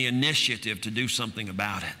 and then the initiative to do something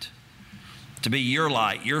about it, to be your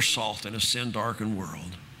light, your salt in a sin-darkened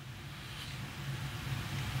world.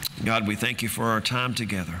 God, we thank you for our time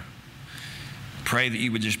together. Pray that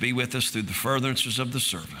you would just be with us through the furtherances of the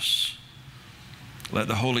service. Let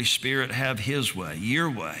the Holy Spirit have his way, your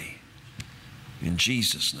way, in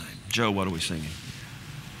Jesus' name. Joe, what are we singing?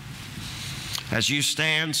 As you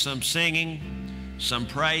stand, some singing, some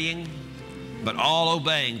praying, but all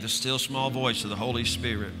obeying the still small voice of the Holy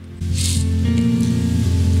Spirit.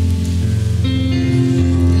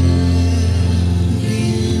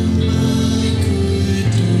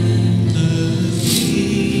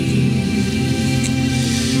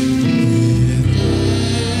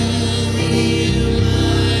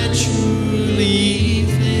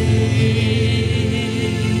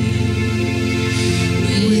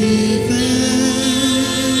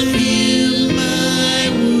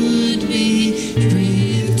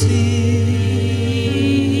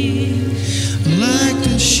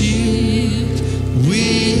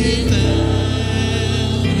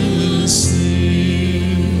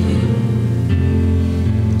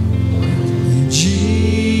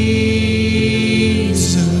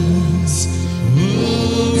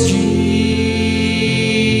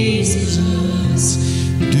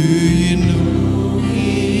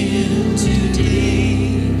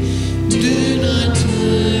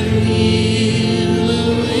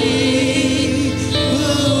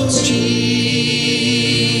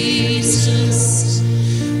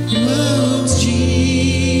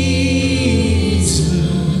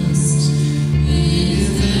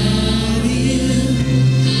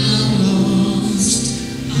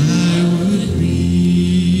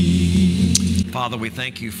 Father, we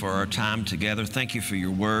thank you for our time together. Thank you for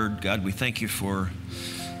your word. God, we thank you for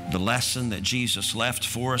the lesson that Jesus left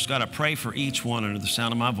for us. God, I pray for each one under the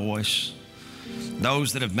sound of my voice,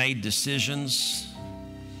 those that have made decisions,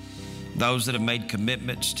 those that have made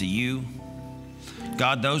commitments to you.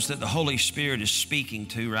 God, those that the Holy Spirit is speaking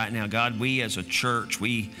to right now. God, we as a church,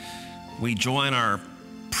 we join our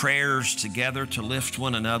prayers together to lift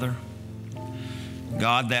one another.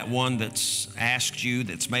 God, that one that's asked you,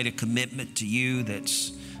 that's made a commitment to you,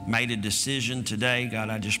 that's made a decision today, God,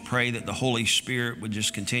 I just pray that the Holy Spirit would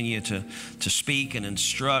just continue to speak and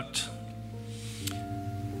instruct.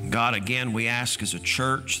 God, again, we ask as a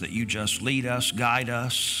church that you just lead us, guide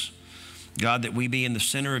us, God, that we be in the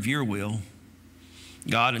center of your will.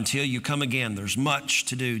 God, until you come again, there's much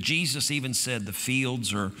to do. Jesus even said the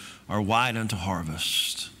fields are wide unto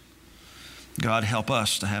harvest. God, help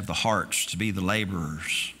us to have the hearts to be the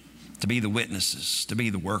laborers, to be the witnesses, to be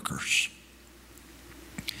the workers.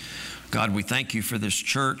 God, we thank you for this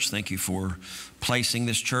church. Thank you for placing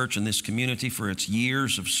this church and this community for its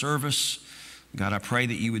years of service. God, I pray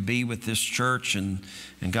that you would be with this church. And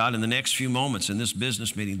God, in the next few moments in this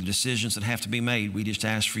business meeting, the decisions that have to be made, we just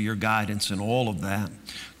ask for your guidance in all of that.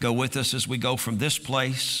 Go with us as we go from this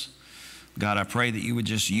place. God, I pray that you would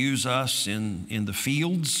just use us in the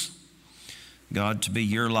fields, God, to be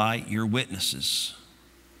your light, your witnesses,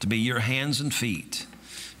 to be your hands and feet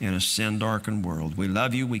in a sin-darkened world. We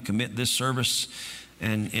love you. We commit this service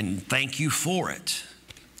and thank you for it.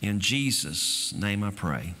 In Jesus' name I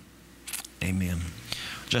pray. Amen.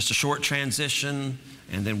 Just a short transition,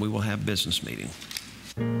 and then we will have business meeting.